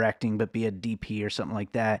not be directing, but be a DP or something like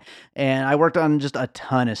that. And I worked on just a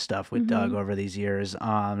ton of stuff with Doug over these years.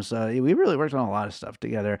 So we really worked on a lot of stuff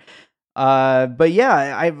together. But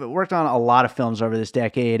yeah, I've worked on a lot of films over this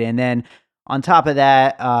decade. And then on top of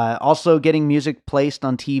that, also getting music placed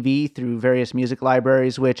on TV through various music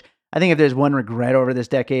libraries, which I think if there's one regret over this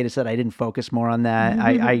decade, it's that I didn't focus more on that.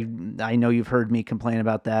 I know you've heard me complain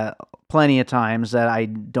about that plenty of times, that I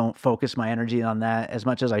don't focus my energy on that as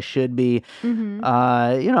much as I should be.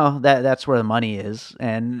 That's where the money is,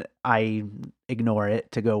 and I ignore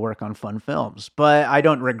it to go work on fun films. But I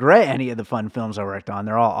don't regret any of the fun films I worked on.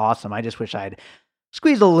 They're all awesome. I just wish I'd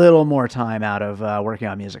squeezed a little more time out of working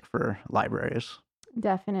on music for libraries.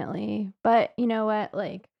 Definitely. But you know what?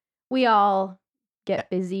 Like, we all get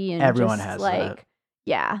busy, and everyone just, has like,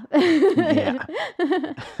 yeah. Yeah.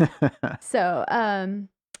 So,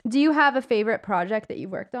 do you have a favorite project that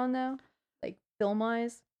you've worked on, though? Like,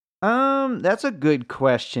 film-wise? That's a good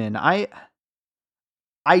question.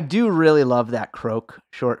 I do really love that Croak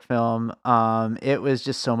short film. It was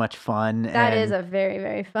just so much fun. That is and a very,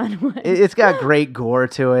 very fun one. it's got great gore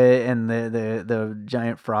to it, and the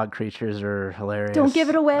giant frog creatures are hilarious. Don't give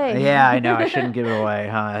it away. Yeah, I know. I shouldn't give it away,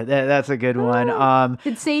 huh? That's a good one.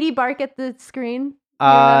 Did Sadie bark at the screen? Do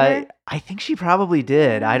you remember? I think she probably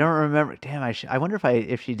did. I don't remember. Damn, I wonder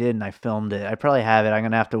if she did and I filmed it. I probably have it. I'm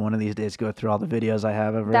gonna have to one of these days go through all the videos I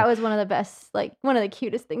have of her. That was one of the best, like, one of the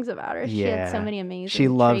cutest things about her. She had so Yeah. many amazing She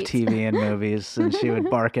loved traits. TV and movies, and she would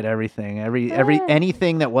bark at everything.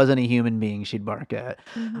 Anything that wasn't a human being, she'd bark at.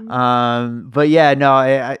 But yeah, no,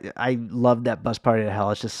 I loved that Bus Party to Hell.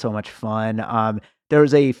 It's just so much fun. There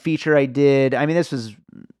was a feature I did. I mean,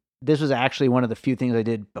 this was actually one of the few things I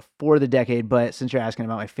did before the decade, but since you're asking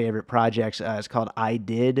about my favorite projects, it's called I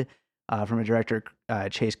Did, from a director,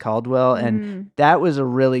 Chase Caldwell, and that was a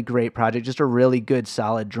really great project, just a really good,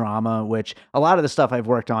 solid drama, which a lot of the stuff I've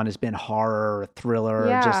worked on has been horror or thriller, or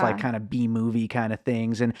just like Yeah. kind of B-movie kind of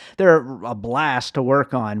things, and they're a blast to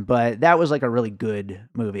work on, but that was like a really good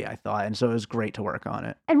movie, I thought, and so it was great to work on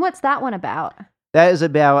it. And what's that one about? That is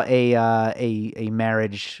about a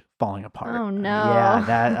marriage falling apart. Oh, no.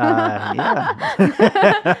 Yeah,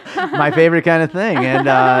 my favorite kind of thing. And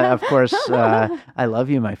of course, I love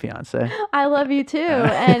you, my fiance. I love you too.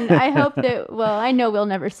 And I hope that, well, I know we'll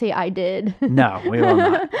never say I did. No, we will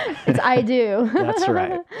not. It's I do. That's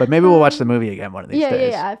right. But maybe we'll watch the movie again one of these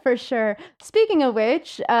days. Yeah, for sure. Speaking of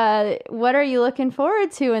which, what are you looking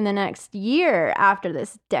forward to in the next year after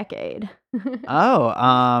this decade?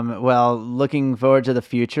 Well, looking forward to the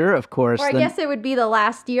future, of course. Or I guess it would be the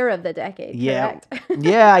last year of the decade, Yeah. correct?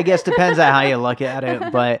 Yeah, I guess depends on how you look at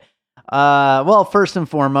it. But, well, first and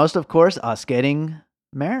foremost, of course, us getting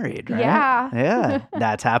married, right? Yeah. Yeah,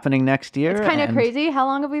 that's happening next year. It's kind of and crazy. How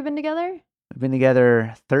long have we been together? We've been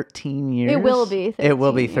together 13 years. It will be 13 It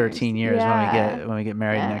will be years. 13 years Yeah. when we get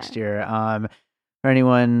married Yeah. next year. For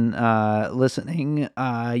anyone listening,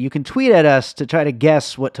 you can tweet at us to try to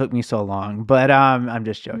guess what took me so long. But I'm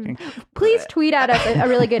just joking. Please tweet at us a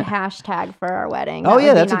really good hashtag for our wedding. Oh That yeah,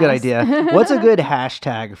 would be that's a good nice. idea. What's a good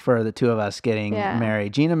hashtag for the two of us getting Yeah.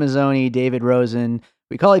 married? Gina Mazzoni, David Rosen.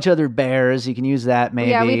 We call each other bears. You can use that maybe.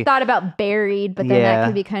 Yeah, we thought about buried, but then Yeah. that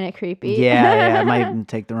could be kind of creepy. Yeah, it might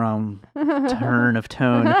take the wrong turn of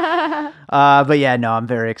tone. But yeah, no, I'm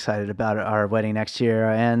very excited about our wedding next year.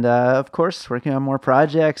 And of course, working on more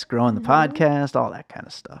projects, growing the podcast, all that kind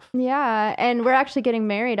of stuff. Yeah, and we're actually getting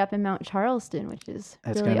married up in Mount Charleston, which is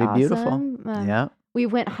It's really going to be beautiful. awesome. Yeah. We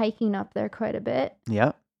went hiking up there quite a bit.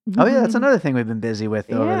 Yep. Oh yeah, that's another thing we've been busy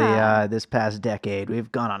with over Yeah. the this past decade.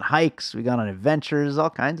 We've gone on hikes, we've gone on adventures, all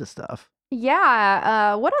kinds of stuff.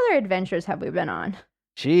 Yeah. What other adventures have we been on?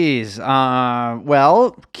 Jeez.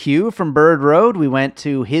 Well, Q from Bird Road, we went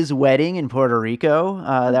to his wedding in Puerto Rico.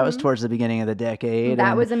 That was towards the beginning of the decade. That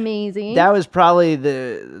and was amazing. that was probably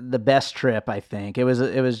the best trip, I think. It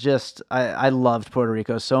was just I loved Puerto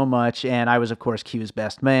Rico so much, and I was of course Q's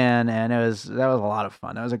best man, and that was a lot of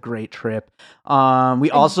fun. That was a great trip.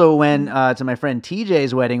 We also went to my friend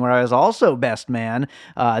TJ's wedding, where I was also best man.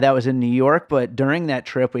 That was in New York, but during that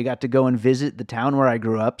trip, we got to go and visit the town where I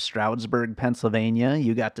grew up, Stroudsburg, Pennsylvania.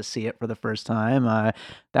 You got to see it for the first time.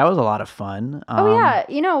 That was a lot of fun. Oh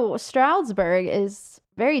yeah, Stroudsburg is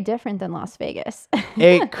very different than Las Vegas.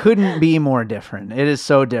 It couldn't be more different. It is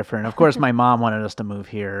so different. Of course, my mom wanted us to move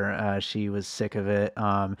here. She was sick of it.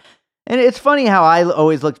 And it's funny how I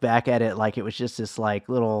always looked back at it like it was just this like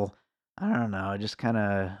little, I don't know, just kind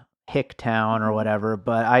of hick town or whatever.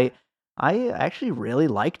 But I actually really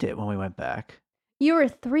liked it when we went back. You were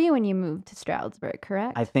 3 when you moved to Stroudsburg,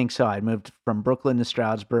 correct? I think so. I moved from Brooklyn to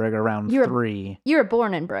Stroudsburg around You were 3. You were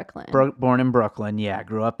born in Brooklyn. Born in Brooklyn, yeah.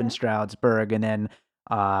 Grew up in Stroudsburg, and then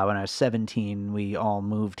when I was 17, we all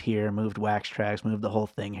moved here, moved Wax Trax, moved the whole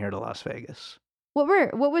thing here to Las Vegas. What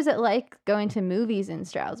was it like going to movies in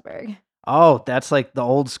Stroudsburg? Oh, that's like the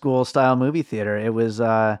old school style movie theater. It was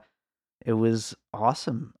It was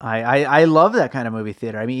awesome. I love that kind of movie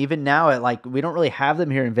theater. I mean, even now, we don't really have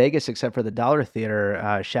them here in Vegas except for the Dollar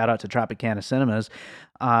Theater. Shout out to Tropicana Cinemas.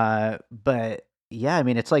 But yeah, I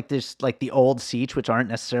mean, it's like this, like the old seats, which aren't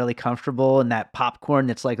necessarily comfortable, and that popcorn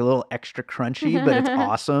that's like a little extra crunchy, but it's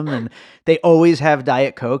awesome. And they always have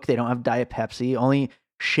Diet Coke. They don't have Diet Pepsi. Only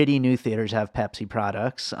shitty new theaters have Pepsi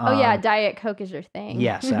products. Oh yeah, Diet Coke is your thing.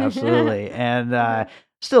 Yes, absolutely. And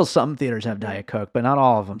still, some theaters have Diet Coke, but not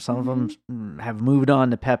all of them. Some of them have moved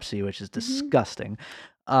on to Pepsi, which is disgusting.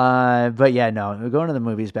 But yeah, no, going to the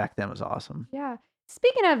movies back then was awesome. Yeah.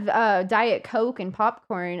 Speaking of Diet Coke and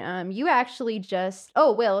popcorn, you actually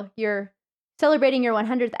you're celebrating your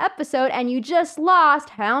 100th episode, and you just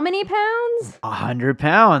lost how many pounds? 100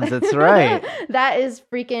 pounds. That's right. That is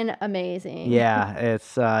freaking amazing. Yeah,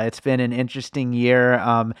 it's been an interesting year.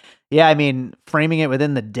 Yeah, I mean, framing it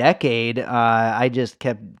within the decade, I just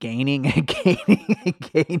kept gaining and gaining and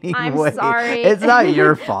gaining I'm weight. sorry. It's not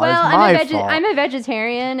your fault. Well, it's my fault. I'm a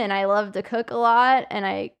vegetarian, and I love to cook a lot, and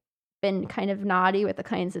I've been kind of naughty with the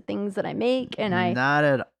kinds of things that I make, and I Not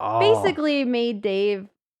at all. basically made Dave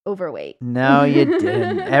overweight. No, you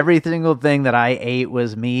didn't. Every single thing that I ate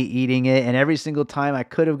was me eating it, and every single time I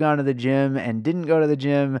could have gone to the gym and didn't go to the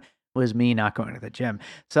gym was me not going to the gym.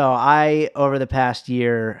 So I, over the past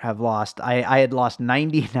year, have lost. I had lost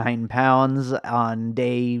 99 pounds on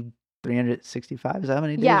day 365. Is that how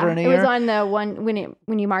many days are in a year? It was on the one when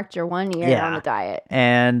you marked your 1 year on the diet.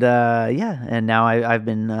 And and now I've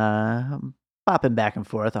been popping back and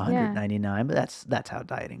forth 199, but that's how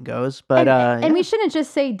dieting goes. But and we shouldn't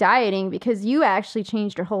just say dieting, because you actually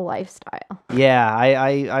changed your whole lifestyle. Yeah,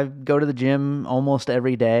 I go to the gym almost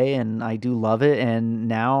every day, and I do love it. And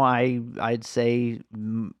now I'd say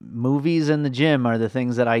movies and the gym are the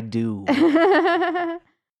things that I do.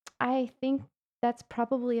 I think that's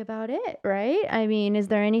probably about it, right? I mean, is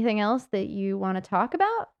there anything else that you want to talk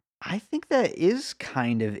about? I think that is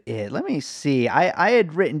kind of it. Let me see. I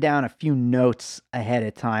had written down a few notes ahead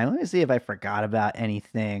of time. Let me see if I forgot about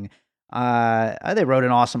anything. They wrote an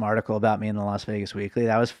awesome article about me in the Las Vegas Weekly.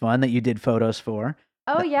 That was fun, that you did photos for.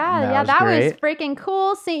 Oh yeah, that was freaking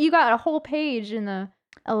cool. See, you got a whole page in the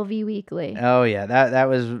LV Weekly. Oh yeah, that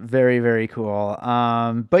was very, very cool.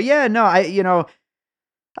 But yeah, no, I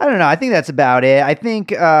don't know. I think that's about it. I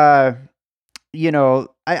think I'd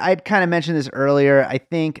kind of mentioned this earlier. I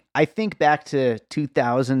think back to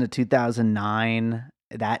 2000 to 2009,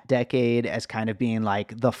 that decade, as kind of being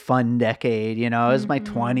like the fun decade. It was my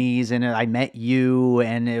 20s, and I met you,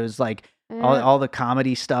 and it was like all the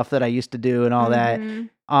comedy stuff that I used to do and all that.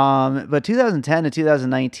 But 2010 to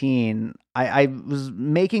 2019, I was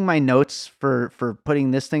making my notes for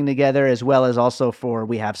putting this thing together, as well as also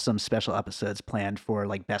we have some special episodes planned for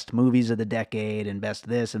like best movies of the decade and best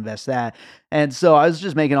this and best that. And so I was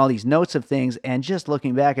just making all these notes of things, and just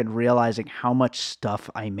looking back and realizing how much stuff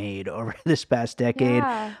I made over this past decade.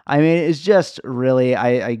 Yeah. I mean, it's just really,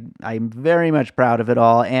 I'm very much proud of it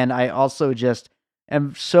all. And I also just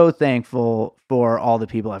am so thankful for all the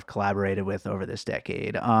people I've collaborated with over this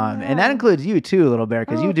decade. And that includes you too, Little Bear,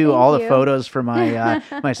 because you do all the photos for my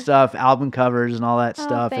my stuff, album covers and all that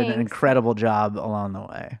stuff, and an incredible job along the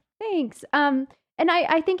way. Thanks. And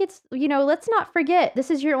I think it's, let's not forget, this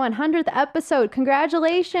is your 100th episode.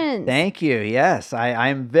 Congratulations. Thank you. Yes,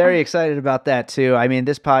 I'm very excited about that too. I mean,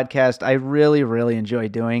 this podcast, I really, really enjoy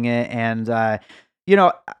doing it. And,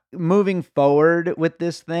 moving forward with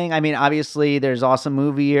this thing, I mean, obviously there's Awesome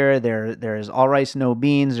Movie Year, there's All Rice No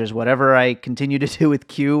Beans, there's whatever I continue to do with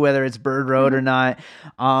Q, whether it's Bird Road or not.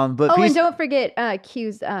 And don't forget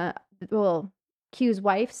Q's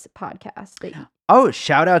wife's podcast.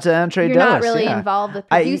 Shout out to Entre Dos. You're not really involved with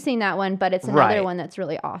producing that one, but it's another one that's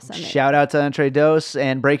really awesome. Shout out to Entre Dos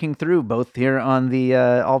and Breaking Through, both here on the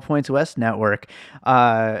All Points West network.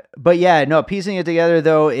 But yeah, no, piecing it together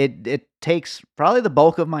though, it takes probably the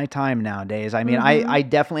bulk of my time nowadays. I mean, I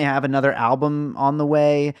definitely have another album on the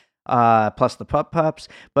way, plus the Pup Pups,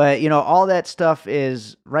 but all that stuff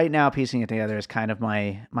is right now, piecing it together is kind of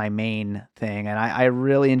my main thing. And I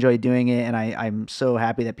really enjoy doing it. And I'm so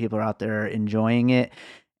happy that people are out there enjoying it.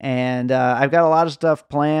 And I've got a lot of stuff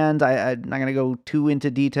planned. I'm not going to go too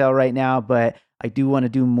into detail right now, but I do want to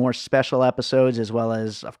do more special episodes, as well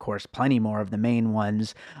as, of course, plenty more of the main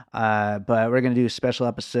ones. But we're going to do special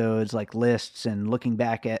episodes like lists and looking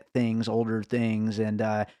back at things, older things. And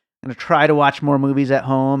I'm going to try to watch more movies at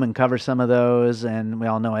home and cover some of those. And we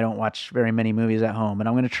all know I don't watch very many movies at home, but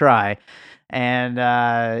I'm going to try. And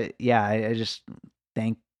I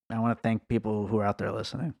want to thank people who are out there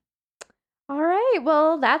listening. All right.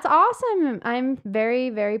 Well, that's awesome. I'm very,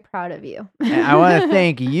 very proud of you. And I want to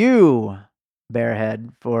thank you,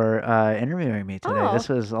 Bearhead, for interviewing me today. Oh. This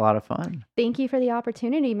was a lot of fun. Thank you for the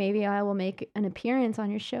opportunity. Maybe I will make an appearance on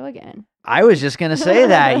your show again. I was just going to say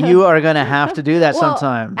that. You are going to have to do that Well,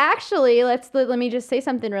 sometime. Actually, let me just say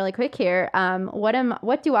something really quick here.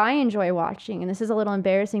 What do I enjoy watching? And this is a little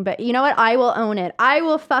embarrassing, but you know what? I will own it. I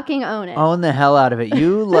will fucking own it. Own the hell out of it.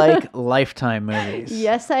 You like Lifetime movies.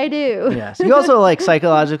 Yes, I do. Yes. You also like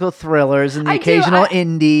psychological thrillers and the I do. occasional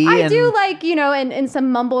indie. I and do like, and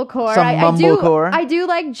some mumblecore. Some mumblecore. I do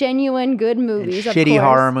like genuine good movies. Of shitty course.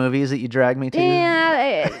 horror movies that you drag me to.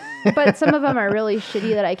 Yeah, but some of them are really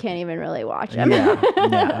shitty that I can't even really watch them.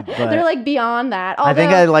 Yeah, but They're like beyond that. I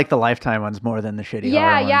think Although- I like the Lifetime ones more than the shitty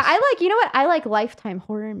horror ones. I like, you know what? I like Lifetime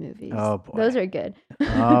horror movies. Oh, boy. Those are good.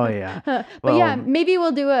 Oh, yeah. But Well, yeah, maybe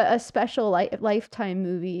we'll do a special Lifetime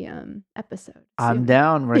movie episode. I'm soon.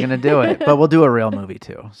 down. We're going to do it. But we'll do a real movie,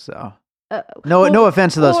 too. So no well,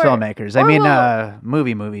 offense to those or- filmmakers. I or mean,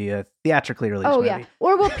 we'll- theatrically released Oh movie. yeah,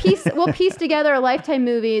 or we'll piece together a Lifetime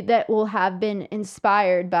movie that will have been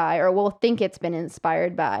inspired by, or we'll think it's been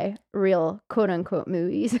inspired by real quote unquote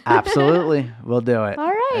movies. Absolutely. We'll do it. All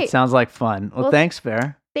right. It sounds like fun. Well, Well, thanks,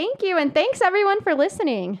 Bear. Thank you, and thanks everyone for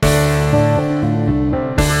listening.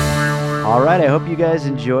 All right, I hope you guys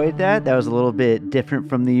enjoyed that. That was a little bit different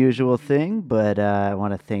from the usual thing, but I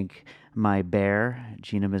want to thank my bear,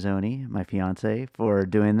 Gina Mazzoni, my fiance, for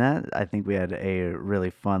doing that. I think we had a really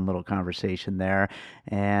fun little conversation there,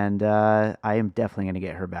 and I am definitely going to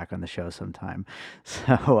get her back on the show sometime.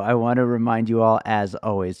 So I want to remind you all, as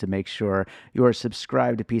always, to make sure you are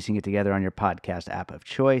subscribed to Piecing It Together on your podcast app of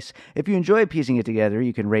choice. If you enjoy Piecing It Together,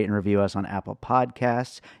 you can rate and review us on Apple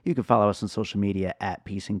Podcasts. You can follow us on social media at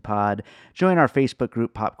Piecing Pod. Join our Facebook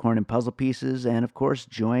group, Popcorn and Puzzle Pieces, and of course,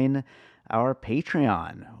 join our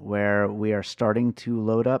Patreon, where we are starting to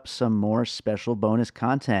load up some more special bonus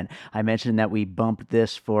content. I mentioned that we bumped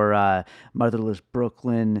this for Motherless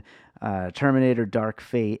Brooklyn, Terminator, Dark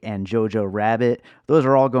Fate, and Jojo Rabbit. Those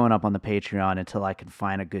are all going up on the Patreon until I can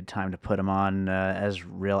find a good time to put them on as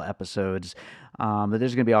real episodes. But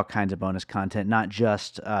there's going to be all kinds of bonus content, not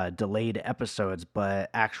just delayed episodes, but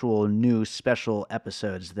actual new special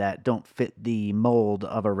episodes that don't fit the mold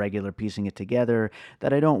of a regular Piecing It Together,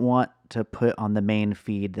 that I don't want to put on the main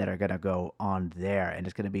feed, that are going to go on there. And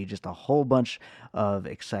it's going to be just a whole bunch of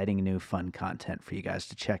exciting new fun content for you guys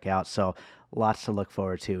to check out. So lots to look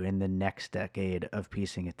forward to in the next decade of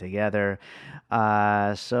Piecing It Together.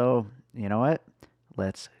 So you know what?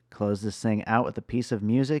 Let's close this thing out with a piece of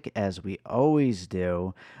music, as we always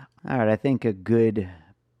do. All right, I think a good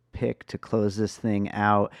pick to close this thing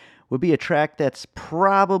out would be a track that's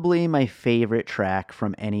probably my favorite track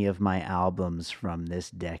from any of my albums from this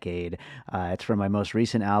decade. It's from my most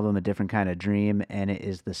recent album, A Different Kind of Dream, and it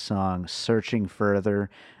is the song Searching Further.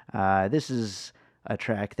 This is a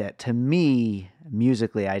track that, to me,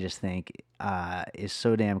 musically, I just think is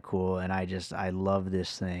so damn cool, and I love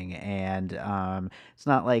this thing. And it's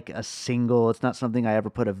not like a single, it's not something I ever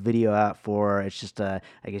put a video out for. It's just I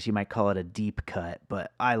guess you might call it a deep cut,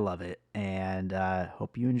 but I love it, and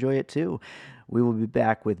hope you enjoy it too. We will be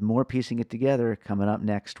back with more Piecing It Together coming up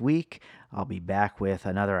next week. I'll be back with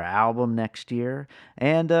another album next year.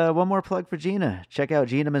 And one more plug for Gina. Check out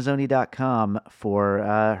GinaMazzoni.com for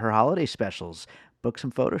her holiday specials. Book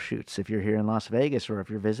some photo shoots if you're here in Las Vegas, or if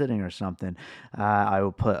you're visiting or something. I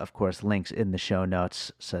will put, of course, links in the show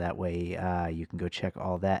notes, so that way you can go check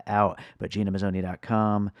all that out. But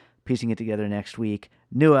GinaMazzoni.com, Piecing It Together next week,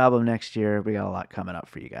 new album next year. We got a lot coming up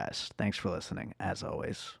for you guys. Thanks for listening, as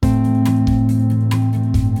always.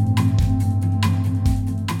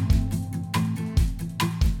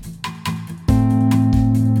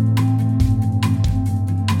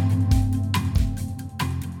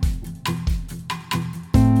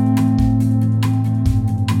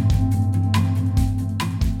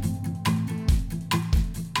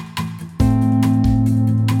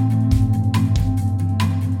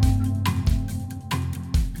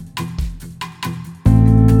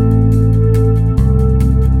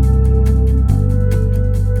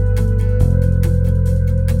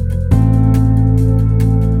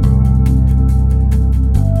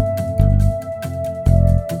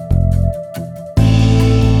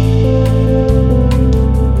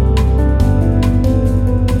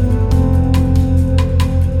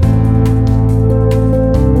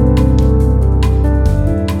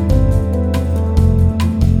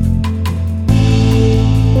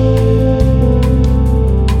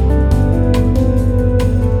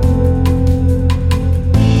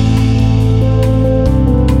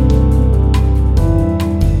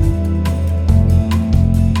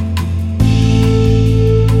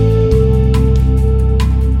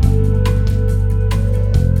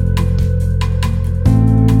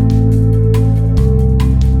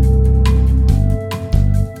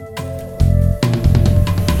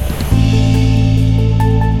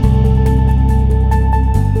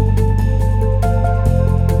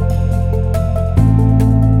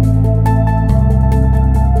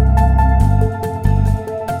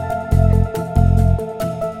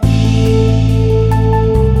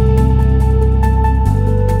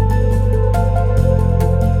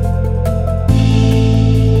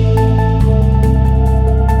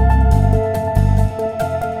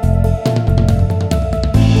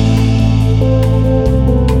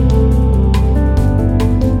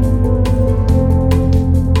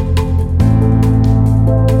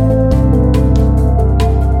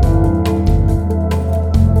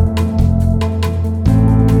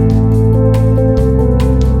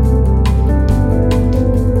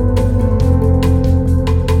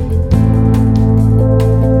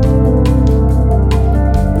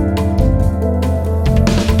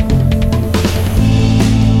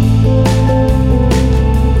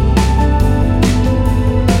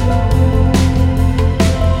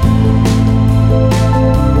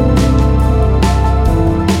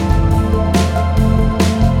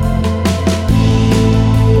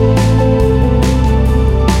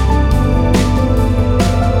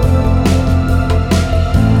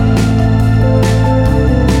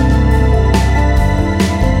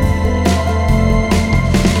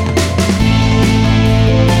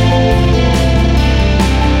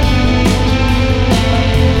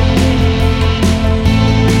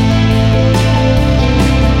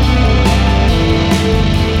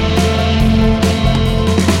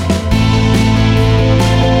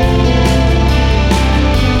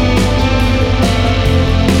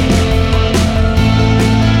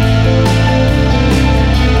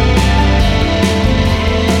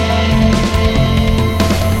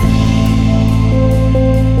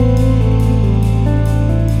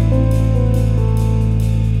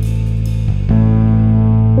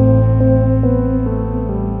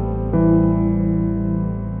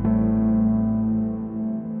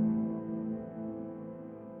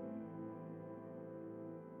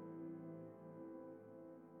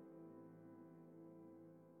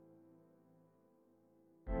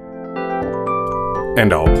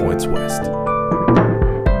 and all points west.